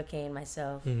plant the sugarcane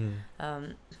myself.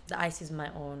 The ice is my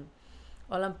own.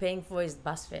 All I'm paying for is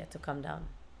bus fare to come down.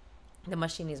 The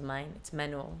machine is mine. It's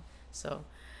manual.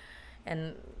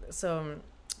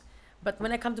 But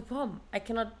when I come to Pom, I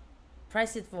cannot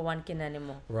price it for 1 kina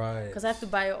anymore. Right. Because I have to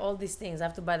buy all these things. I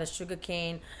have to buy the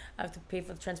sugarcane. I have to pay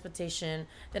for the transportation.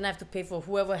 Then I have to pay for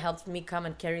whoever helps me come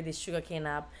and carry this sugarcane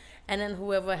up. And then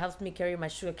whoever helps me carry my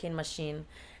sugarcane machine.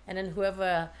 And then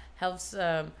whoever helps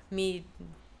me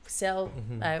sell,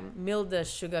 mill the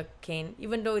sugarcane.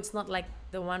 Even though it's not like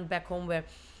the one back home where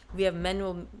we have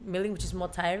manual milling, which is more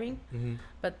tiring.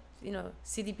 But,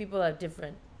 city people are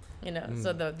different.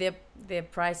 So their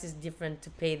price is different to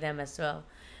pay them as well.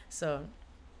 So,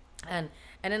 and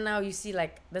then now you see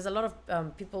like there's a lot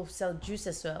of people who sell juice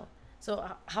as well. So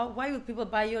why would people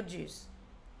buy your juice?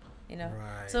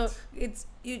 Right. So it's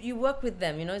you work with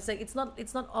them. It's like it's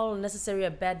not all necessarily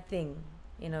a bad thing.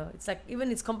 It's like even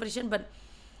it's competition,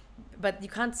 but you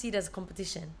can't see it as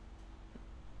competition.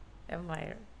 Am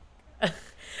I?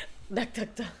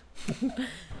 Doctor.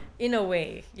 In a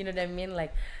way, you know what I mean?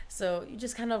 Like, so you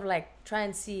just kind of like try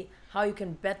and see how you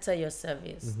can better your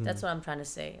service. That's what I'm trying to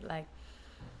say. Like,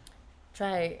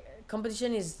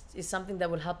 competition is something that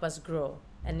will help us grow,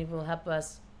 and it will help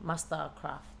us master our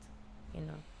craft,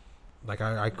 Like,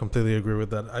 I completely agree with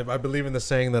that. I believe in the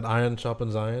saying that iron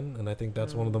sharpens iron, and I think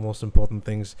that's one of the most important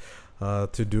things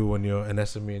to do when you're an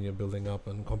SME and you're building up,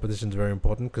 and competition is very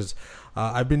important, because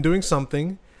I've been doing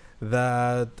something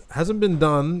that hasn't been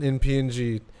done in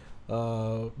PNG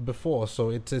before,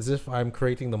 so it's as if I'm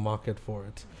creating the market for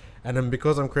it, and then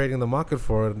because I'm creating the market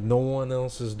for it, no one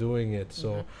else is doing it,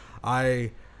 so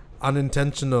I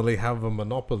unintentionally have a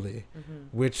monopoly,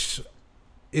 which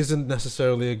isn't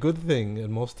necessarily a good thing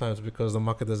in most times, because the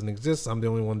market doesn't exist. I'm the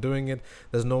only one doing it.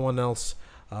 There's no one else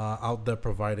out there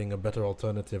providing a better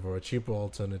alternative or a cheaper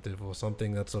alternative or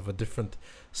something that's of a different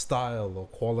style or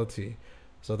quality.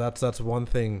 So that's one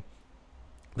thing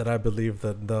that I believe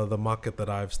that the market that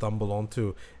I've stumbled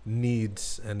onto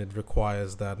needs, and it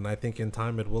requires that. And I think in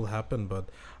time it will happen, but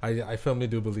I firmly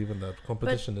do believe in that.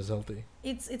 Competition is healthy.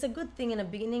 It's a good thing in the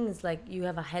beginning. It's like you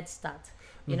have a head start.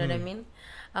 You know what I mean?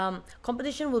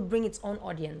 Competition will bring its own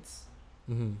audience.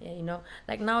 Yeah,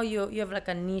 like now you have like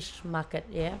a niche market.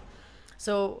 Yeah.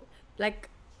 So like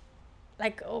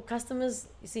customers,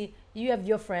 you see, you have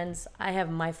your friends, I have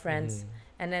my friends,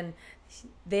 and then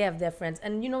they have their friends,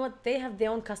 and you know what, they have their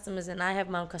own customers and I have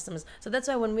my own customers. So that's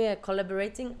why when we are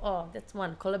collaborating,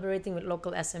 collaborating with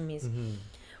local SMEs,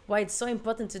 why it's so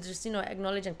important to just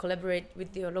acknowledge and collaborate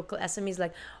with your local SMEs.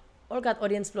 Like, all got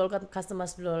audience flow, all got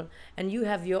customers flow, and you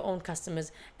have your own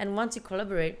customers, and once you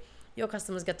collaborate, your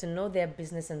customers get to know their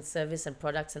business and service and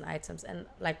products and items, and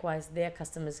likewise their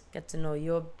customers get to know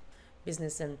your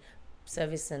business and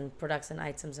service and products and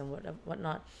items and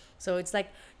whatnot. So it's like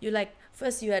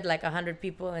first you had like 100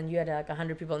 people, and you had like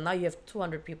 100 people, now you have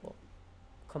 200 people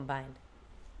combined,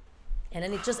 and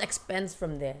then it just expands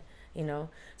from there.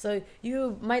 So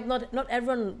you might not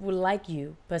everyone will like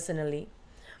you personally,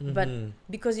 but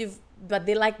because but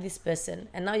they like this person,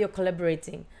 and now you're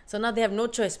collaborating, so now they have no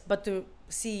choice but to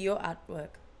see your artwork,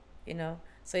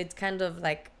 so it's kind of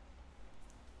like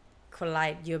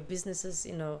collide your businesses,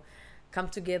 come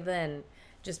together and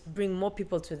just bring more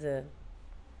people to the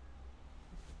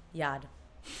yard.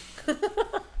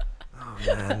 Oh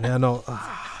man, yeah, no.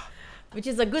 Which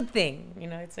is a good thing,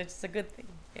 it's just a good thing.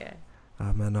 Yeah.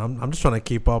 Man, I'm just trying to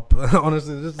keep up.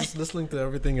 Honestly, just listening to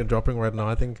everything you're dropping right now,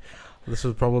 I think this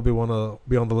would probably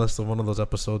be on the list of one of those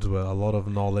episodes where a lot of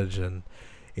knowledge and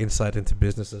insight into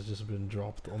business has just been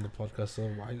dropped on the podcast. So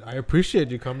I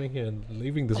appreciate you coming here and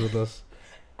leaving this with us.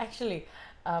 Actually,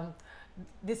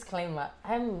 disclaimer,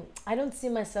 I don't see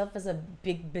myself as a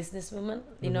big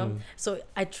businesswoman, so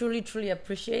I truly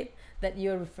appreciate that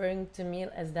you're referring to me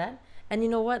as that, And you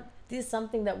know what? This is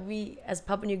something that we as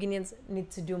Papua New Guineans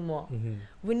need to do more.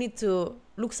 We need to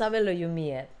look sabelo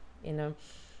yumi, you know,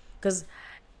 because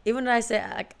even though I say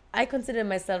I consider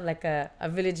myself like a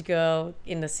village girl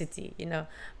in the city, you know,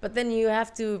 but then you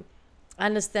have to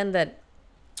understand that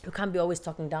we can't be always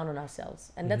talking down on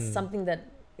ourselves, and that's something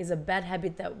that is a bad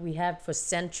habit that we have for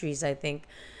centuries. I think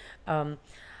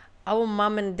our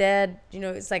mom and dad, you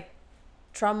know, it's like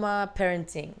trauma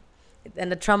parenting, and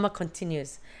the trauma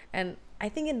continues. And I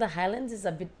think in the Highlands is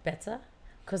a bit better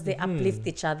because they uplift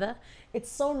each other.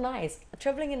 It's so nice.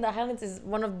 Traveling in the Highlands is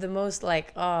one of the most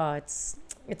like,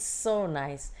 it's so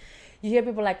nice. You hear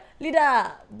people like,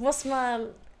 Lida, Bosman,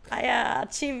 Aya,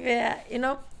 Chive, you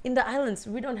know. In the islands,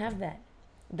 we don't have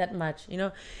that much, you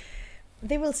know.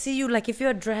 They will see you like if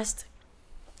you're dressed,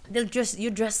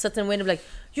 you dress certain way and be like,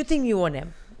 you think you want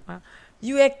them?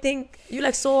 You acting, you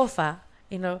like sofa,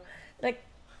 you know. Like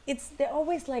they're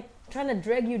always like trying to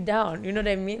drag you down, you know what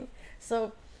I mean?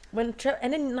 So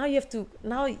and then now you have to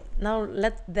now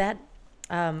let that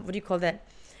what do you call that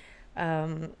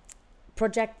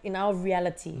project in our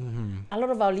reality. A lot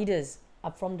of our leaders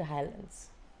are from the Highlands.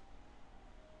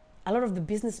 A lot of the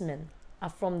businessmen are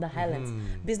from the Highlands.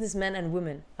 Businessmen and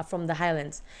women are from the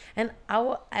Highlands. And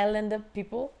our Islander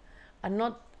people are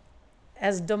not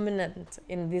as dominant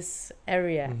in this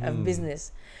area of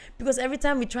business. Because every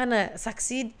time we're trying to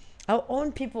succeed, our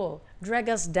own people drag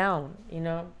us down, you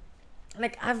know.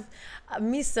 Like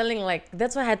me selling, like,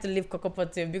 that's why I had to leave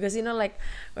Kokopo, because, you know, like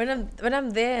when I'm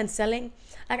there and selling,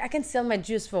 like I can sell my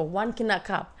juice for 1 kina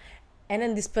cup, and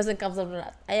then this person comes up and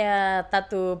ayah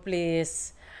tattoo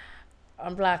please,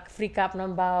 I'm like free cup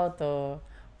number to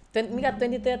 20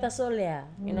 solia,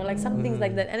 you know, like some things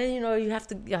like that. And then, you know, you have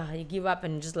to you give up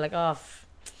and just like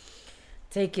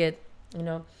take it, you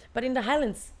know. But in the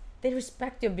Highlands, they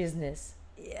respect your business.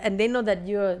 And they know that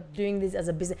you're doing this as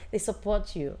a business. They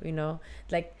support you, you know.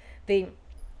 Like they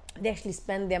actually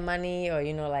spend their money, or,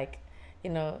 you know, like,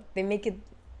 you know, they make it.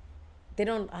 They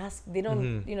don't ask. They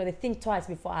don't, you know. They think twice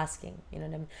before asking. You know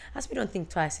what I mean? Us, we don't think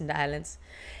twice in the islands.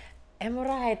 Em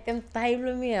right, em tai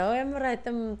belum ya. Oh, em right,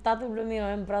 em tatu belum ya.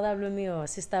 Em brother belum ya.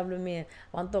 Sister belum ya.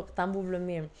 Wantok tambu belum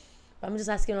ya. I'm just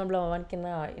asking on belum one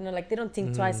kena. You know, like they don't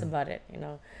think twice about it. You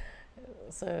know,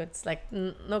 so it's like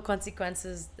no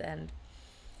consequences and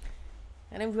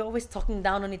then we're always talking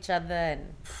down on each other.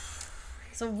 And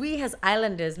so we as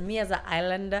islanders, me as an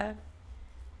islander,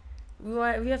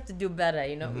 we have to do better,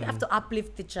 you know. We have to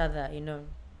uplift each other, you know.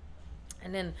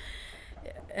 And then,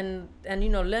 and you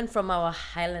know, learn from our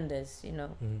Highlanders, you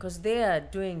know, because they are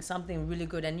doing something really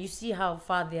good. And you see how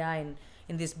far they are in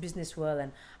this business world,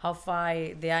 and how far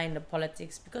they are in the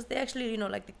politics, because they actually, you know,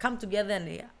 like they come together and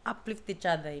they uplift each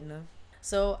other, you know.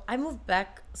 So I moved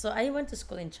back. So I went to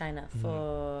school in China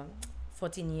for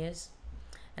 14 years,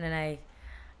 and then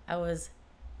I was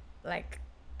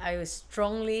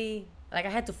strongly, like, I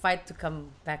had to fight to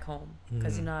come back home,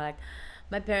 because you know, like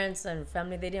my parents and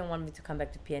family, they didn't want me to come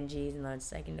back to PNG, you know.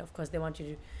 It's like, you know, of course they want you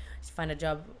to find a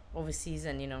job overseas,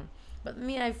 and you know, but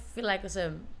me, I feel like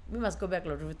we must go back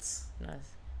to roots, you know.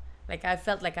 Like I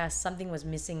felt like something was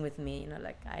missing with me, you know,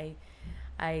 like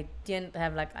I didn't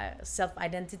have like a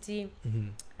self-identity.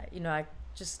 You know, I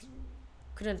just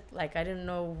couldn't, like, I didn't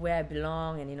know where I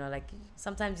belong. And you know, like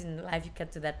sometimes in life you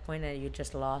get to that point and you're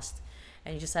just lost,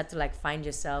 and you just had to like find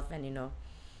yourself and, you know,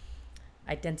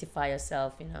 identify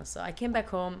yourself, you know. So I came back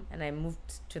home and I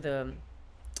moved to the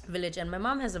village, and my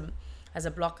mom has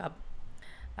a block up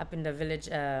in the village,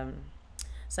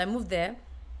 so I moved there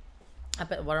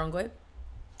up at Warangoi.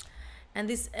 And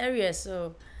this area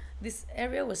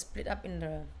was split up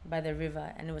by the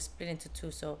river, and it was split into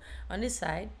two. So on this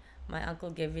side, my uncle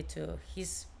gave it to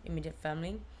his immediate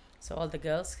family, so all the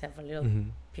girls have a little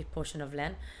portion of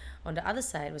land. On the other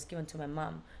side was given to my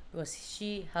mom, because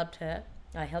she helped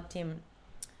him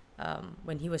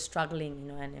when he was struggling,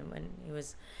 you know, and when he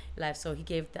was alive. So he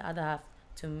gave the other half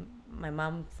to my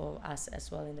mom for us as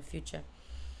well in the future.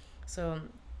 So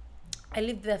I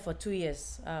lived there for 2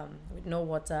 years with no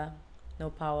water, no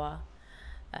power,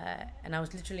 and I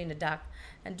was literally in the dark.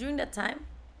 And during that time,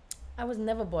 I was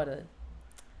never bothered.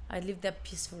 I lived there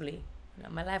peacefully. You know,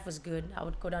 my life was good. I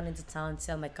would go down into town,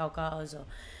 sell my cows or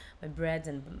my breads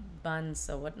and buns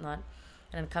or whatnot,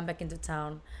 and then come back into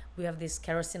town. We have this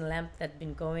kerosene lamp that's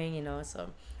been going, you know, so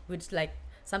we'd like,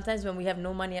 sometimes when we have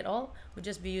no money at all, we'd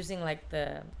just be using like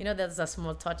there's a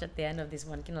small torch at the end of these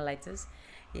 1 kina lighters.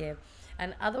 Yeah.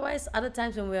 And otherwise, other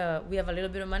times when we have a little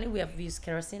bit of money, we use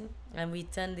kerosene, and we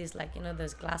turn these, like, you know,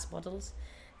 those glass bottles,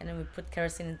 and then we put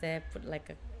kerosene in there, put like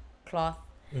a cloth,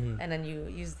 and then you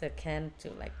use the can to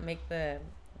like make the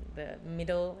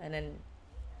middle, and then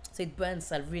So it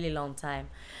burns a really long time.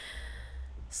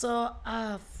 So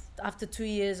after 2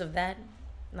 years of that,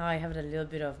 now I have a little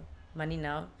bit of money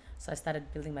now. So I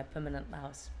started building my permanent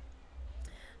house.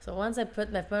 So once I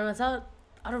put my permanent house,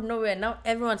 out of nowhere, now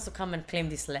everyone wants to come and claim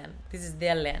this land. This is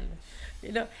their land,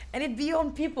 and it be your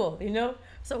own people,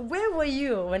 So where were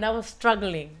you when I was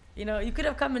struggling? You could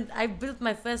have come and I built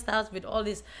my first house with all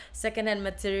this secondhand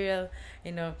material,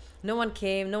 No one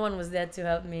came, no one was there to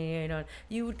help me,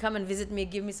 You would come and visit me,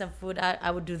 give me some food.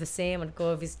 I would do the same and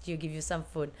go visit you, give you some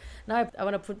food. Now I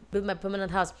want to build my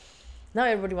permanent house. Now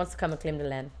everybody wants to come and claim the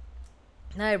land.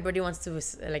 Now everybody wants to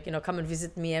come and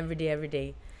visit me every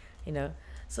day,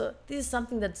 So this is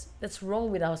something that's wrong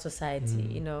with our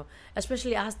society,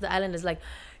 Especially us, the islanders. Like,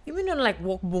 you mean not like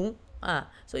walk Bung?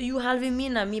 So you halving me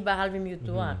na me ba halving you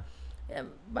too.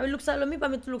 But look salo me,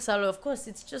 but me to look salo. Of course,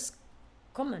 it's just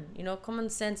common, common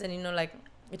sense, and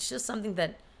it's just something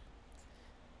that.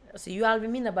 So you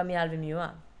halving me na ba me halving you.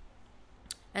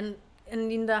 And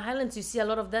in the Highlands, you see a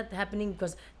lot of that happening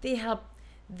because they help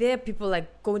their people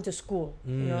like going to school.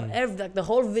 Like the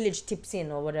whole village tips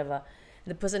in or whatever.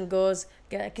 The person goes,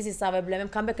 kisi sabe blame,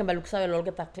 come back and look sabe lol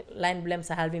get line blame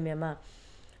sa halvi mema.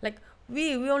 Like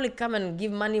we only come and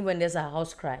give money when there's a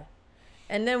house cry,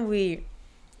 and then we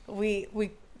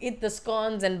eat the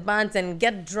scones and buns and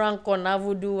get drunk on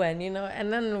avudu and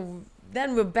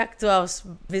then we're back to our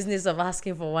business of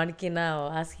asking for 1 kina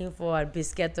or asking for a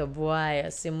biscuit or buai or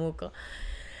simuko.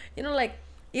 Like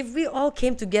if we all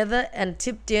came together and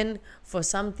tipped in for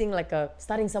something like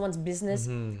starting someone's business,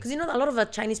 because a lot of the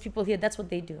Chinese people here, that's what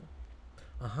they do.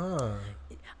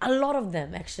 A lot of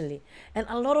them actually, and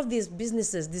a lot of these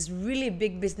businesses, these really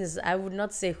big businesses, I would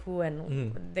not say who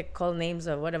and they call names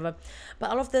or whatever, but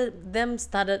all of them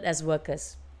started as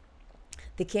workers.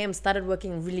 They started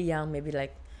working really young, maybe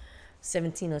like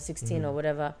 17 or 16 or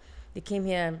whatever. They came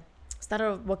here,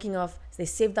 started working off, they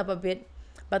saved up a bit.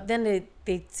 But then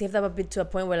they saved up a bit to a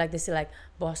point where like they say like,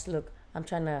 boss, look, I'm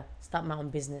trying to start my own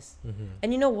business.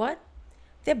 And you know what?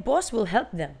 Their boss will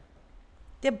help them.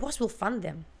 Their boss will fund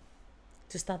them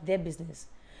to start their business.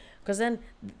 Because then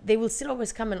they will still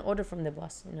always come and order from the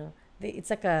boss, It's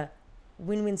like a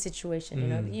win-win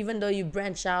situation, Even though you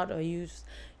branch out or you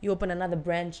open another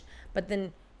branch, but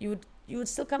then you would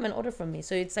still come and order from me.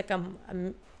 So it's like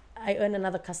I earn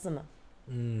another customer.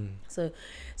 So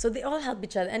they all help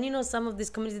each other, and some of these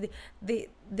communities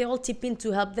they all tip in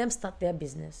to help them start their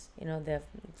business. Their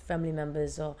family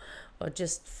members or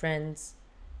just friends.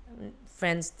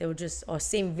 They were just or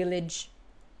same village.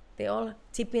 They all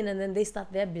tip in and then they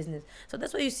start their business. So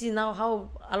that's why you see now how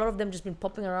a lot of them just been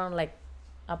popping around like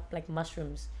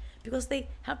mushrooms because they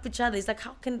help each other. It's like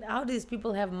how do these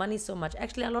people have money so much?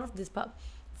 Actually, a lot of these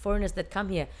foreigners that come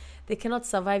here, they cannot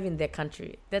survive in their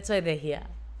country. That's why they're here.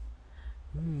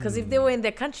 Because if they were in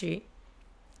their country,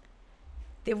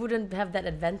 they wouldn't have that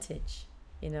advantage.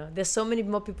 There's so many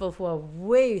more people who are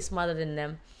way smarter than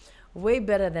them, way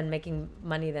better than making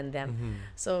money than them.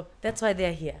 So that's why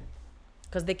they're here,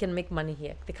 because they can make money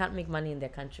here. They can't make money in their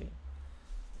country.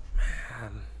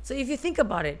 Man. So if you think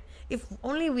about it, if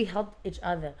only we help each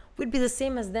other, we'd be the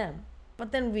same as them.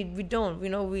 But then we don't.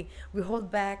 We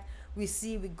hold back. We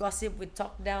gossip. We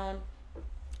talk down,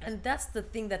 and that's the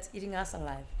thing that's eating us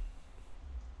alive.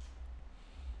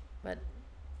 But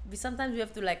sometimes we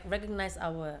have to like recognize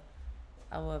our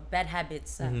bad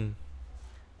habits.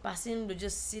 Passing to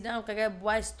just sit down,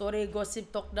 boy story,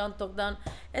 gossip, talk down,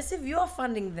 as if you're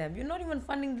funding them. You're not even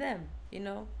funding them,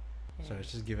 Yeah. So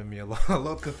it's just giving me a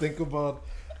lot to think about.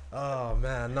 Oh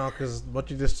man, no, because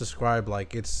what you just described,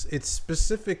 like it's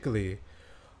specifically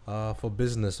for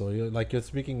business, or you're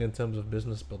speaking in terms of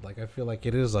business, but like I feel like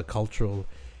it is a cultural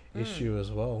issue as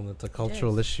well, and it's a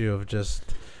cultural issue of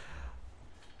just.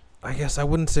 I guess I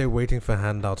wouldn't say waiting for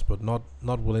handouts, but not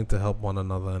willing to help one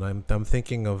another. And I'm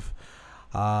thinking of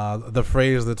the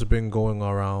phrase that's been going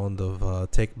around of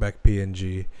take back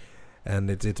PNG, and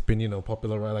it's been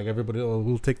popular, right? Like everybody,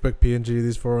 we'll take back PNG.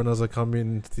 These foreigners are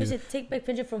coming. We should take back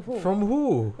PNG from who? From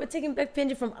who? We're taking back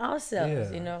PNG from ourselves.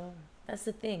 That's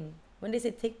the thing. When they say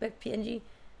take back PNG,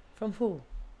 from who?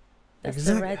 That's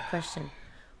the right question.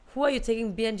 Who are you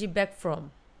taking PNG back from?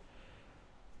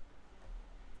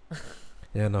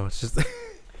 Yeah, no, it's just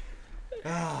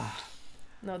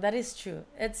No, that is true.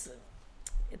 It's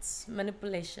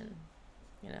manipulation,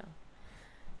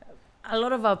 A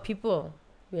lot of our people,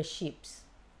 we're sheeps.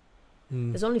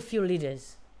 There's only few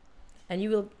leaders, and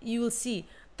you will see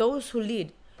those who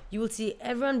lead. You will see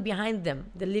everyone behind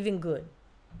them. They're living good.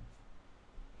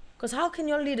 Because how can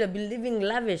your leader be living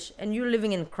lavish and you're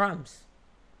living in crumbs,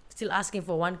 still asking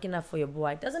for 1 kina for your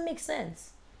boy? It doesn't make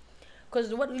sense.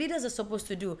 because what leaders are supposed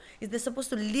to do is they're supposed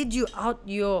to lead you out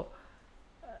your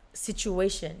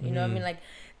situation. You know what I mean? Like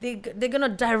they're gonna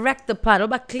direct the path,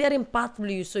 about clearing path for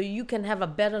you so you can have a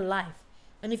better life.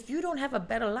 And if you don't have a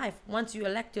better life once you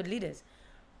elect your leaders,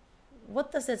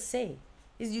 what does that say?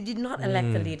 Is you did not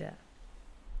elect a leader.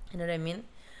 You know what I mean?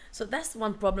 So that's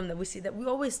one problem that we see, that we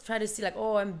always try to see like,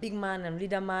 oh, I'm big man, I'm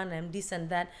leader man, I'm this and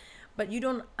that. But you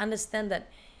don't understand that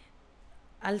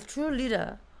a true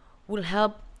leader will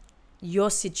help your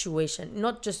situation,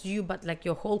 not just you, but like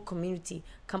your whole community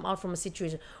come out from a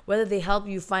situation. Whether they help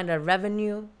you find a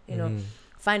revenue, you know,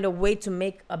 find a way to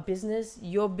make a business,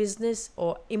 your business,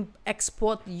 or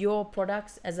export your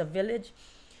products as a village.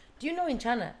 Do you know in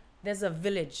China, there's a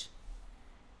village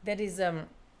that is,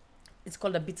 it's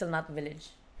called a betel nut village.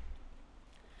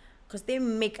 Because they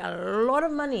make a lot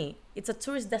of money. It's a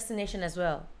tourist destination as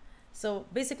well. So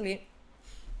basically,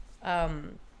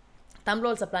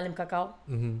 Tamlol sa planim cacao,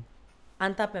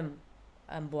 antapem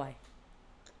buai.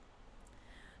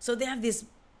 So they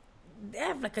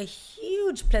have like a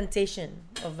huge plantation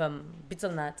of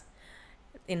betel nut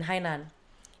in Hainan.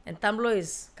 And Tamlo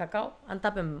is cacao,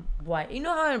 antapem buai. You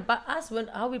know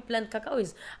how we plant cacao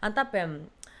is antapem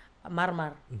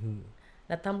marmar.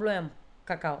 Na Tamlo em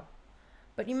cacao.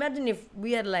 But imagine if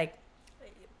we had like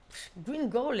green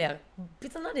gold, yeah.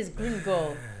 Betel nut is green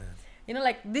gold. You know,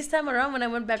 like this time around when I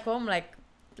went back home, like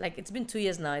it's been 2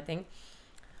 years now, I think.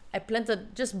 I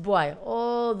planted just buai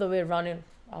all the way around in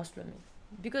Australia.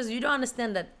 Because you don't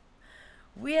understand that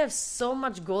we have so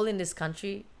much gold in this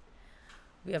country.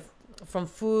 We have from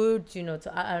food, you know, to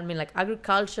like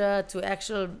agriculture, to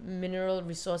actual mineral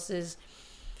resources.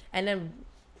 And then,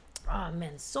 oh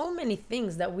man, so many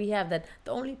things that we have, that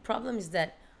the only problem is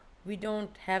that we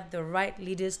don't have the right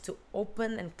leaders to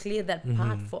open and clear that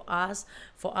path for us,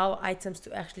 for our items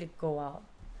to actually go out.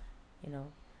 You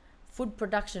know, food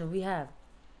production we have,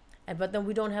 but then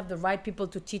we don't have the right people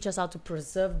to teach us how to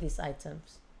preserve these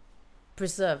items.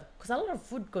 Preserve, because a lot of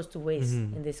food goes to waste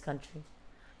in this country,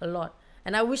 a lot.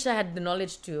 And I wish I had the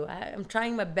knowledge too. I'm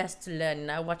trying my best to learn,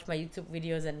 and I watch my YouTube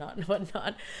videos and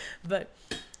whatnot. But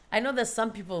I know there's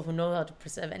some people who know how to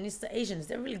preserve, and it's the Asians.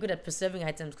 They're really good at preserving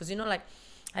items, because, you know, like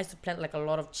I used to plant like a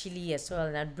lot of chili as well,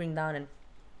 and I'd bring down, and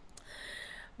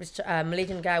this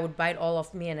Malaysian guy would buy it all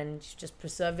off me, and then just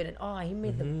preserve it. And he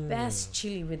made the best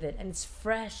chili with it, and it's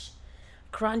fresh,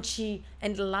 crunchy,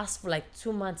 and it lasts for like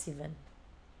 2 months even.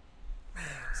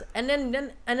 So, and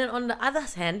then on the other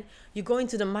hand, you go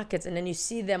into the markets, and then you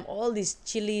see them, all these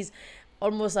chilies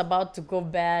almost about to go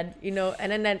bad, you know,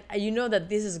 and then you know that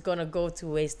this is gonna go to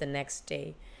waste the next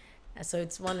day. And so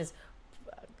it's one is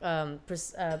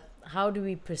how do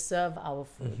we preserve our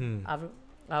food,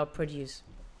 our produce?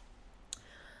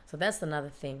 So that's another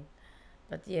thing.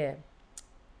 But yeah,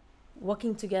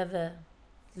 working together,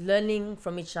 learning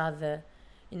from each other,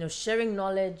 you know, sharing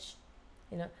knowledge.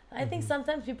 You know, I think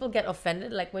sometimes people get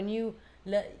offended, like when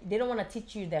they don't want to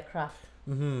teach you their craft.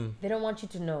 They don't want you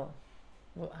to know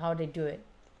how they do it,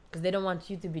 because they don't want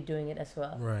you to be doing it as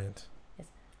well. Right. Yes.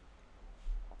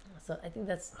 So I think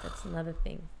that's another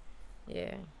thing.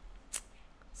 Yeah.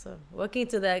 So working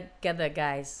together,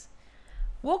 guys.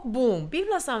 Work boom. Be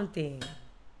plus something.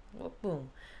 Work boom.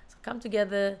 So come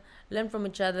together, learn from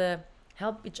each other,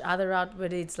 help each other out,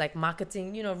 whether it's like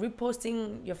marketing, you know,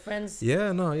 reposting your friends.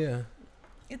 Yeah,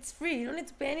 It's free. You don't need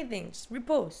to pay anything. Just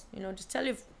repost. You know, just tell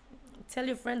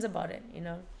your friends about it. You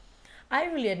know, I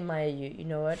really admire you. You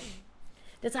know what?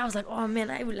 That's how I was like, oh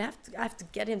man, I have to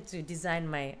get him to design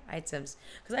my items,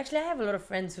 because actually I have a lot of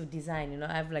friends who design. You know,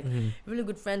 I have like really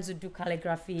good friends who do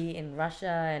calligraphy in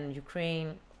Russia and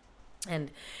Ukraine,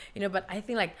 and you know. But I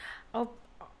think like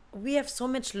we have so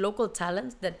much local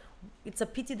talent that it's a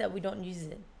pity that we don't use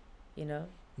it. You know.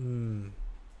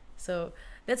 So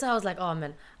that's how I was like, oh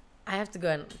man, I have to go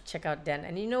and check out Dan.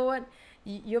 And you know what?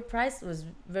 Your price was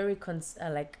very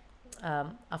affordable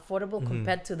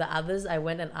compared to the others I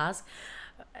went and asked.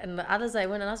 And the others I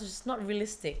went and asked was just not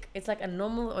realistic. It's like a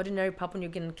normal, ordinary Papua New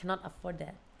Guinean cannot afford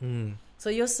that. So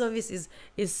your service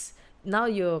is now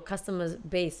your customer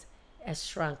base has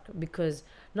shrunk, because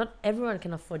not everyone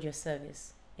can afford your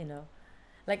service. You know,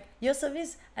 like your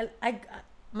service.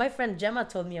 My friend Gemma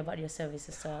told me about your service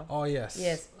as well. Oh yes.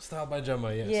 Yes. Styled by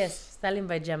Gemma. Yes. Yes, styling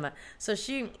by Gemma. So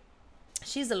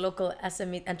she's a local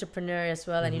SME entrepreneur as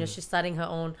well, and you know, she's starting her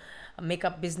own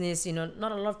makeup business. You know,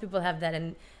 not a lot of people have that,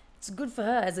 and it's good for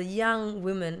her as a young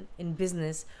woman in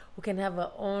business who can have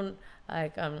her own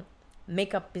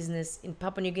makeup business in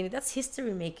Papua New Guinea. That's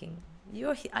history making.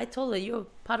 I told her you're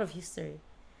part of history.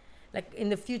 Like in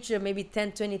the future, maybe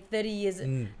 10, 20, 30 years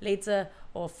later,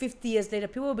 or 50 years later,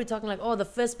 people will be talking like, oh, the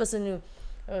first person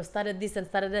started this and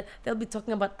started that. They'll be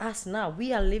talking about us now.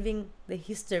 We are living the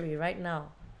history right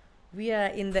now. We are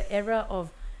in the era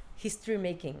of history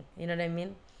making. You know what I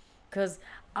mean? Because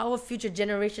our future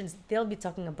generations, they'll be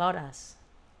talking about us.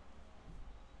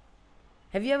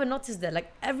 Have you ever noticed that?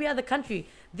 Like every other country,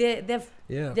 they're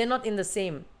not in the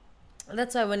same.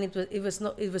 That's why when it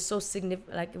was so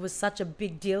significant, like it was such a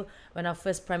big deal when our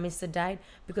first prime minister died,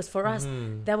 because for us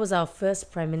that was our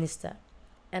first prime minister,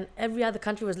 and every other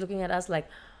country was looking at us like,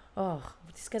 oh,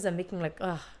 these guys are making like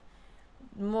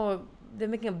they're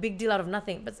making a big deal out of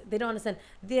nothing, but they don't understand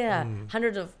there are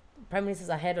hundreds of prime ministers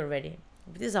ahead already.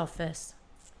 But this is our first,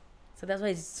 so that's why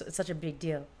it's such a big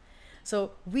deal.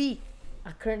 So we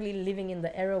are currently living in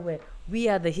the era where we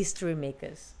are the history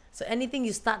makers. So anything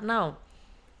you start now,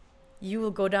 you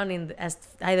will go down as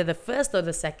either the first or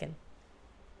the second.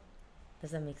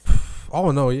 Does that make sense? Oh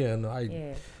no, yeah, no,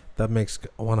 that makes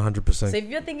 100%. So if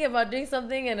you're thinking about doing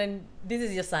something and then this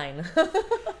is your sign,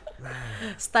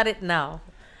 start it now.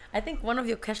 I think one of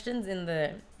your questions in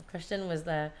the question was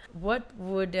that what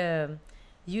would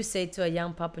you say to a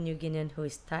young Papua New Guinean who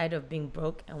is tired of being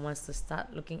broke and wants to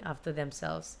start looking after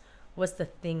themselves? What's the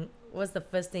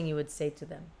first thing you would say to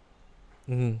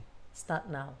them?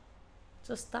 Start now.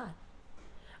 Just start.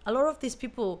 A lot of these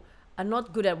people are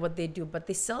not good at what they do, but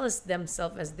they sell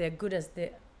themselves as they're good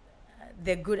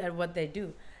at what they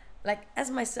do. Like as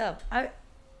myself,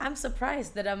 I'm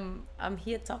surprised that I'm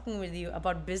here talking with you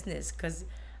about business, because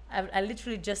I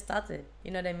literally just started.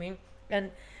 You know what I mean? And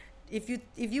if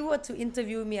you were to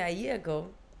interview me a year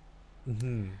ago,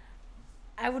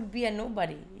 I would be a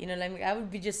nobody. You know what I mean? I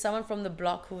would be just someone from the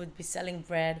block who would be selling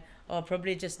bread, or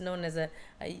probably just known as a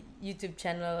YouTube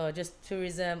channel, or just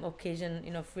tourism occasion,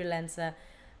 freelancer.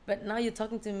 But now you're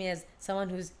talking to me as someone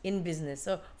who's in business.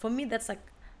 So for me, that's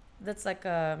like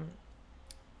a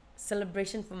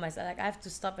celebration for myself. Like I have to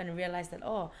stop and realize that,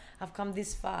 I've come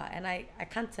this far and I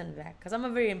can't turn back, because I'm a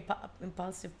very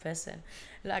impulsive person.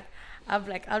 I'm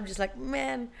just like,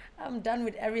 man, I'm done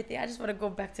with everything. I just want to go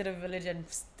back to the village and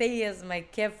stay as my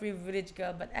carefree village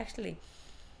girl. But actually,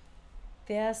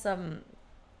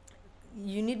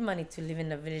 you need money to live in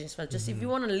the village as well. Just if you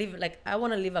want to live, like I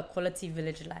want to live a quality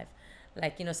village life,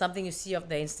 like something you see off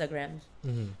the Instagram.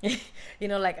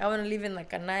 Like I want to live in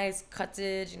like a nice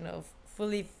cottage,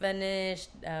 fully finished,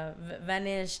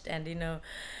 vanished, and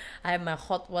I have my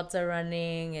hot water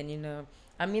running, and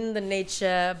I'm in the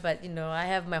nature, but I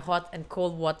have my hot and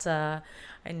cold water,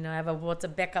 and I have a water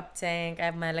backup tank, I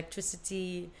have my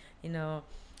electricity, I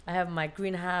have my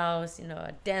greenhouse,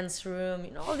 a dance room,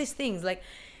 all these things. Like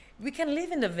we can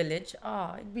live in the village,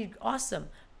 it'd be awesome,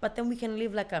 but then we can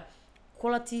live like a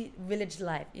quality village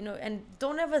life, and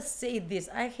don't ever say this.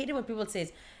 I hate it when people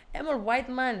say, I'm a white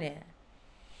man,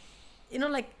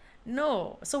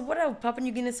 no. So what are Papua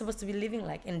New Guineans supposed to be living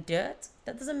like? In dirt?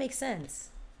 That doesn't make sense.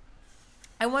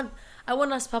 I want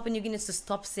us Papua New Guineans to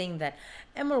stop saying that.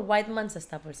 I'm a white man,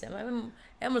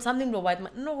 I'm something to a white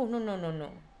man.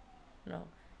 No.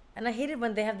 And I hate it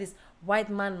when they have this white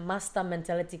man master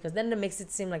mentality, because then it makes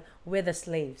it seem like we're the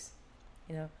slaves.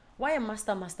 Why a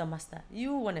master?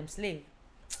 You want him slave.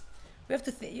 You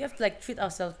have to like treat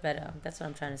ourselves better. That's what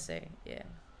I'm trying to say. Yeah.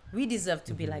 We deserve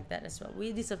to be like that as well.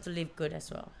 We deserve to live good as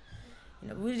well.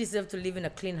 We deserve to live in a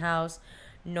clean house,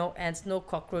 no ants, no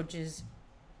cockroaches.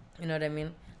 You know what I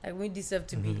mean? Like we deserve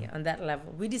to be on that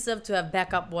level. We deserve to have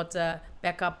backup water,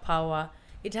 backup power.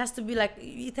 It has to be like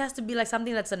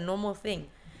something that's a normal thing.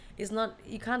 It's not.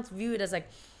 You can't view it as like,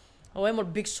 I'm a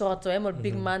big shot, or I'm a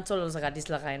big mantle, or like this.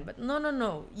 But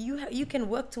no. You can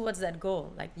work towards that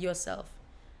goal, like yourself.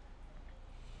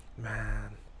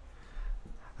 Man.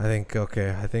 I think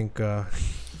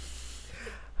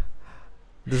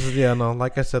this is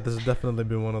like I said, this has definitely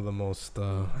been one of the most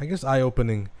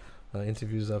eye-opening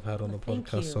interviews I've had on the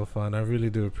podcast so far, and I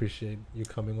really do appreciate you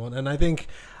coming on. And I think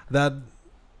that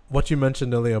what you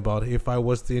mentioned earlier about if I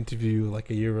was to interview you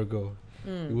like a year ago,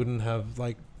 you wouldn't have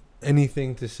like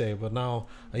anything to say, but now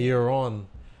a year on,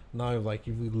 now like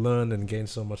you've learned and gained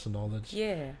so much knowledge.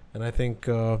 Yeah. And I think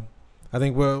we'll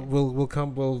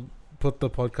put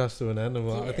the podcast to an end, and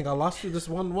I think I'll ask you just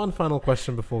one final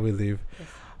question before we leave. Yes.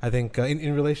 I think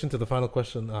in relation to the final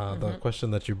question, the question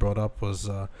that you brought up was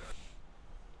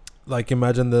like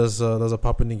imagine there's a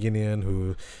Papua New Guinean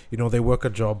who they work a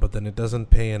job, but then it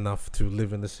doesn't pay enough to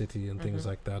live in the city and things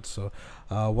like that. So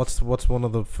what's one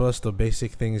of the first or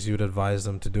basic things you'd advise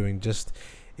them to doing, just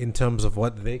in terms of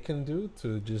what they can do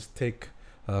to just take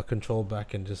control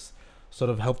back and just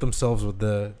sort of help themselves with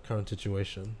the current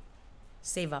situation?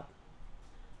 Save up.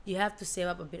 You have to save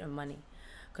up a bit of money,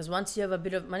 Because once you have a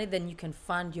bit of money, then you can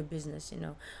fund your business,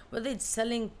 whether it's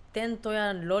selling 10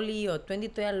 toya lolly or 20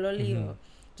 toya lolly or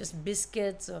just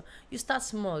biscuits, or you start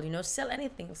small, sell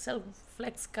anything, sell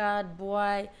flex card,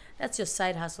 boy, that's your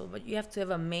side hustle. But you have to have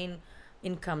a main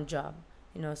income job,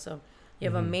 so you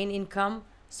have a main income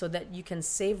so that you can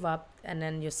save up, and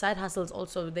then your side hustles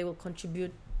also, they will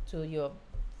contribute to your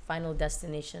final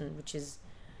destination, which is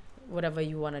whatever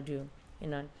you want to do,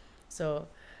 so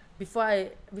before I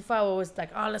was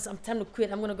like, I'm time to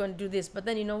quit, I'm going to go and do this. But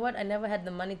then you know what, I never had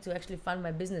the money to actually fund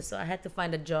my business, so I had to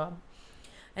find a job,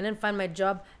 and then find my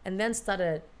job, and then start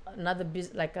another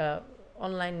like a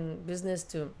online business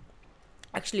to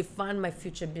actually fund my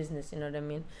future business. You know what I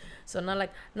mean? So now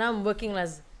I'm working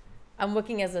as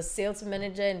a sales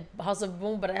manager in House of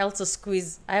Bung, but I also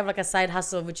I have like a side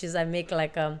hustle, which is I make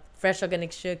like fresh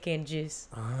organic sugarcane juice.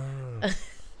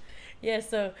 Yeah,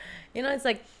 so it's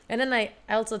like, and then I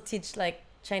also teach like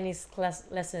Chinese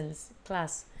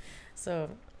class. So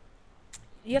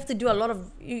you have to do a lot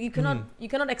of, you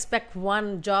cannot expect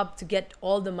one job to get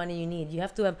all the money you need. You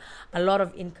have to have a lot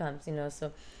of incomes,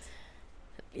 so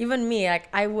even me, like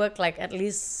I work like at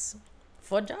least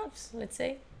 4 jobs, let's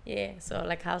say. Yeah, so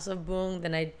like House of Bung,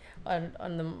 then I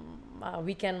on the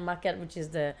weekend market, which is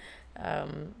the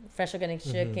fresh organic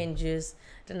sugarcane juice.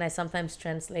 Then I sometimes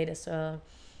translate as well,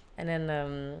 and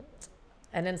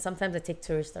then sometimes I take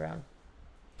tourists around.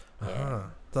 Yeah.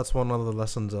 That's one of the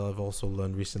lessons I've also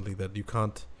learned recently, that you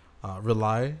can't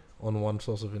rely on one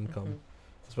source of income,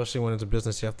 especially when it's a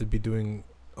business. You have to be doing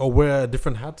or wear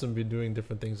different hats and be doing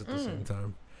different things at the same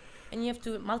time. And you have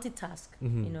to multitask.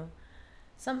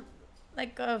 Some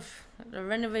like the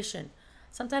renovation.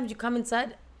 Sometimes you come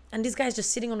inside and this guy is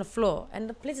just sitting on the floor and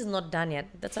the place is not done yet.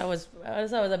 That's why I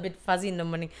was a bit fuzzy in the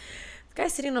morning. The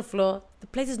guy's sitting on the floor. The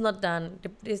place is not done.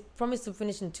 They promised to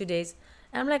finish in 2 days.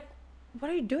 And I'm like, what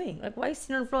are you doing? Like, why are you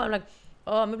sitting on the floor? I'm like,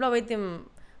 maybe I'll wait him.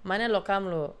 Mana lokam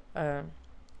lo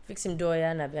fix him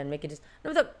doya and make it. And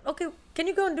I'm like, okay, can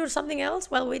you go and do something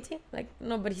else while waiting? Like,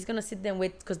 no, but he's gonna sit there and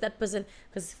wait because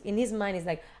because in his mind is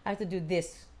like, I have to do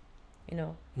this,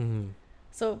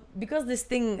 So because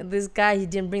this guy, he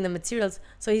didn't bring the materials,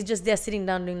 so he's just there sitting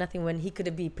down doing nothing when he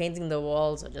could be painting the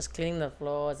walls or just cleaning the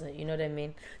floors, or, you know what I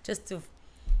mean, just to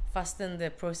fasten the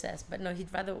process. But no,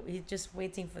 he's just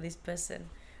waiting for this person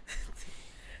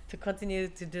to continue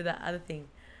to do the other thing.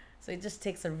 So it just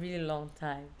takes a really long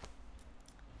time.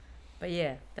 But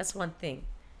yeah, that's one thing.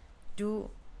 Do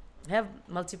have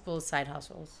multiple side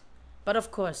hustles, but of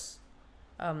course,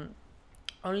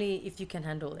 only if you can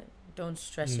handle it. Don't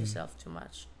stress yourself too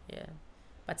much. Yeah,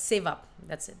 but save up.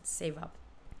 That's it. Save up.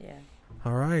 Yeah.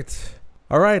 All right.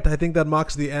 I think that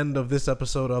marks the end of this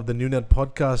episode of the NewNet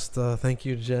podcast. Thank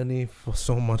you, Jenny, for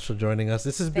so much for joining us.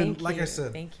 This has been, like I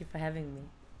said, thank you for having me.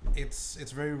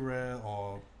 It's very rare,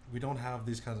 or we don't have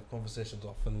these kinds of conversations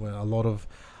often, where a lot of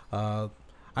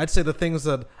I'd say the things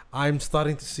that I'm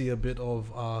starting to see a bit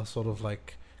of sort of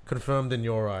like confirmed in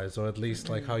your eyes, or at least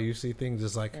like how you see things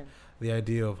is like the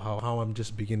idea of how I'm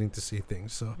just beginning to see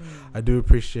things. So I do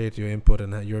appreciate your input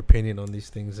and your opinion on these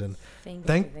things, and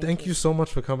thank you so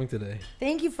much for coming today.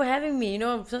 Thank you for having me.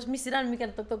 Just me sit down and we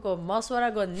can talk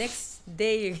go next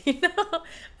day,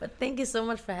 But thank you so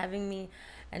much for having me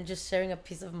and just sharing a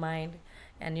peace of mind,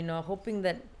 and hoping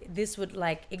that this would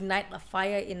like ignite a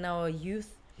fire in our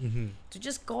youth to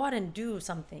just go out and do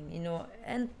something,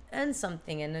 and earn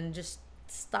something, and then just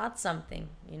start something,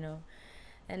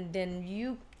 and then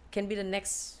you can be the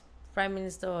next prime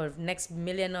minister or next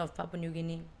millionaire of Papua New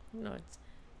Guinea.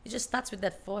 It just starts with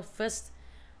that first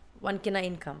 1 kina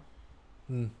income.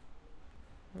 Yeah.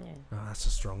 That's a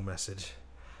strong message.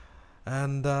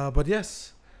 And but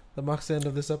yes, that marks the end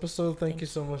of this episode. Thank you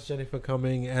so much, Jenny, for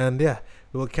coming. And yeah,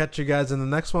 we will catch you guys in the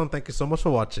next one. Thank you so much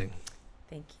for watching.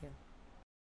 Thank you.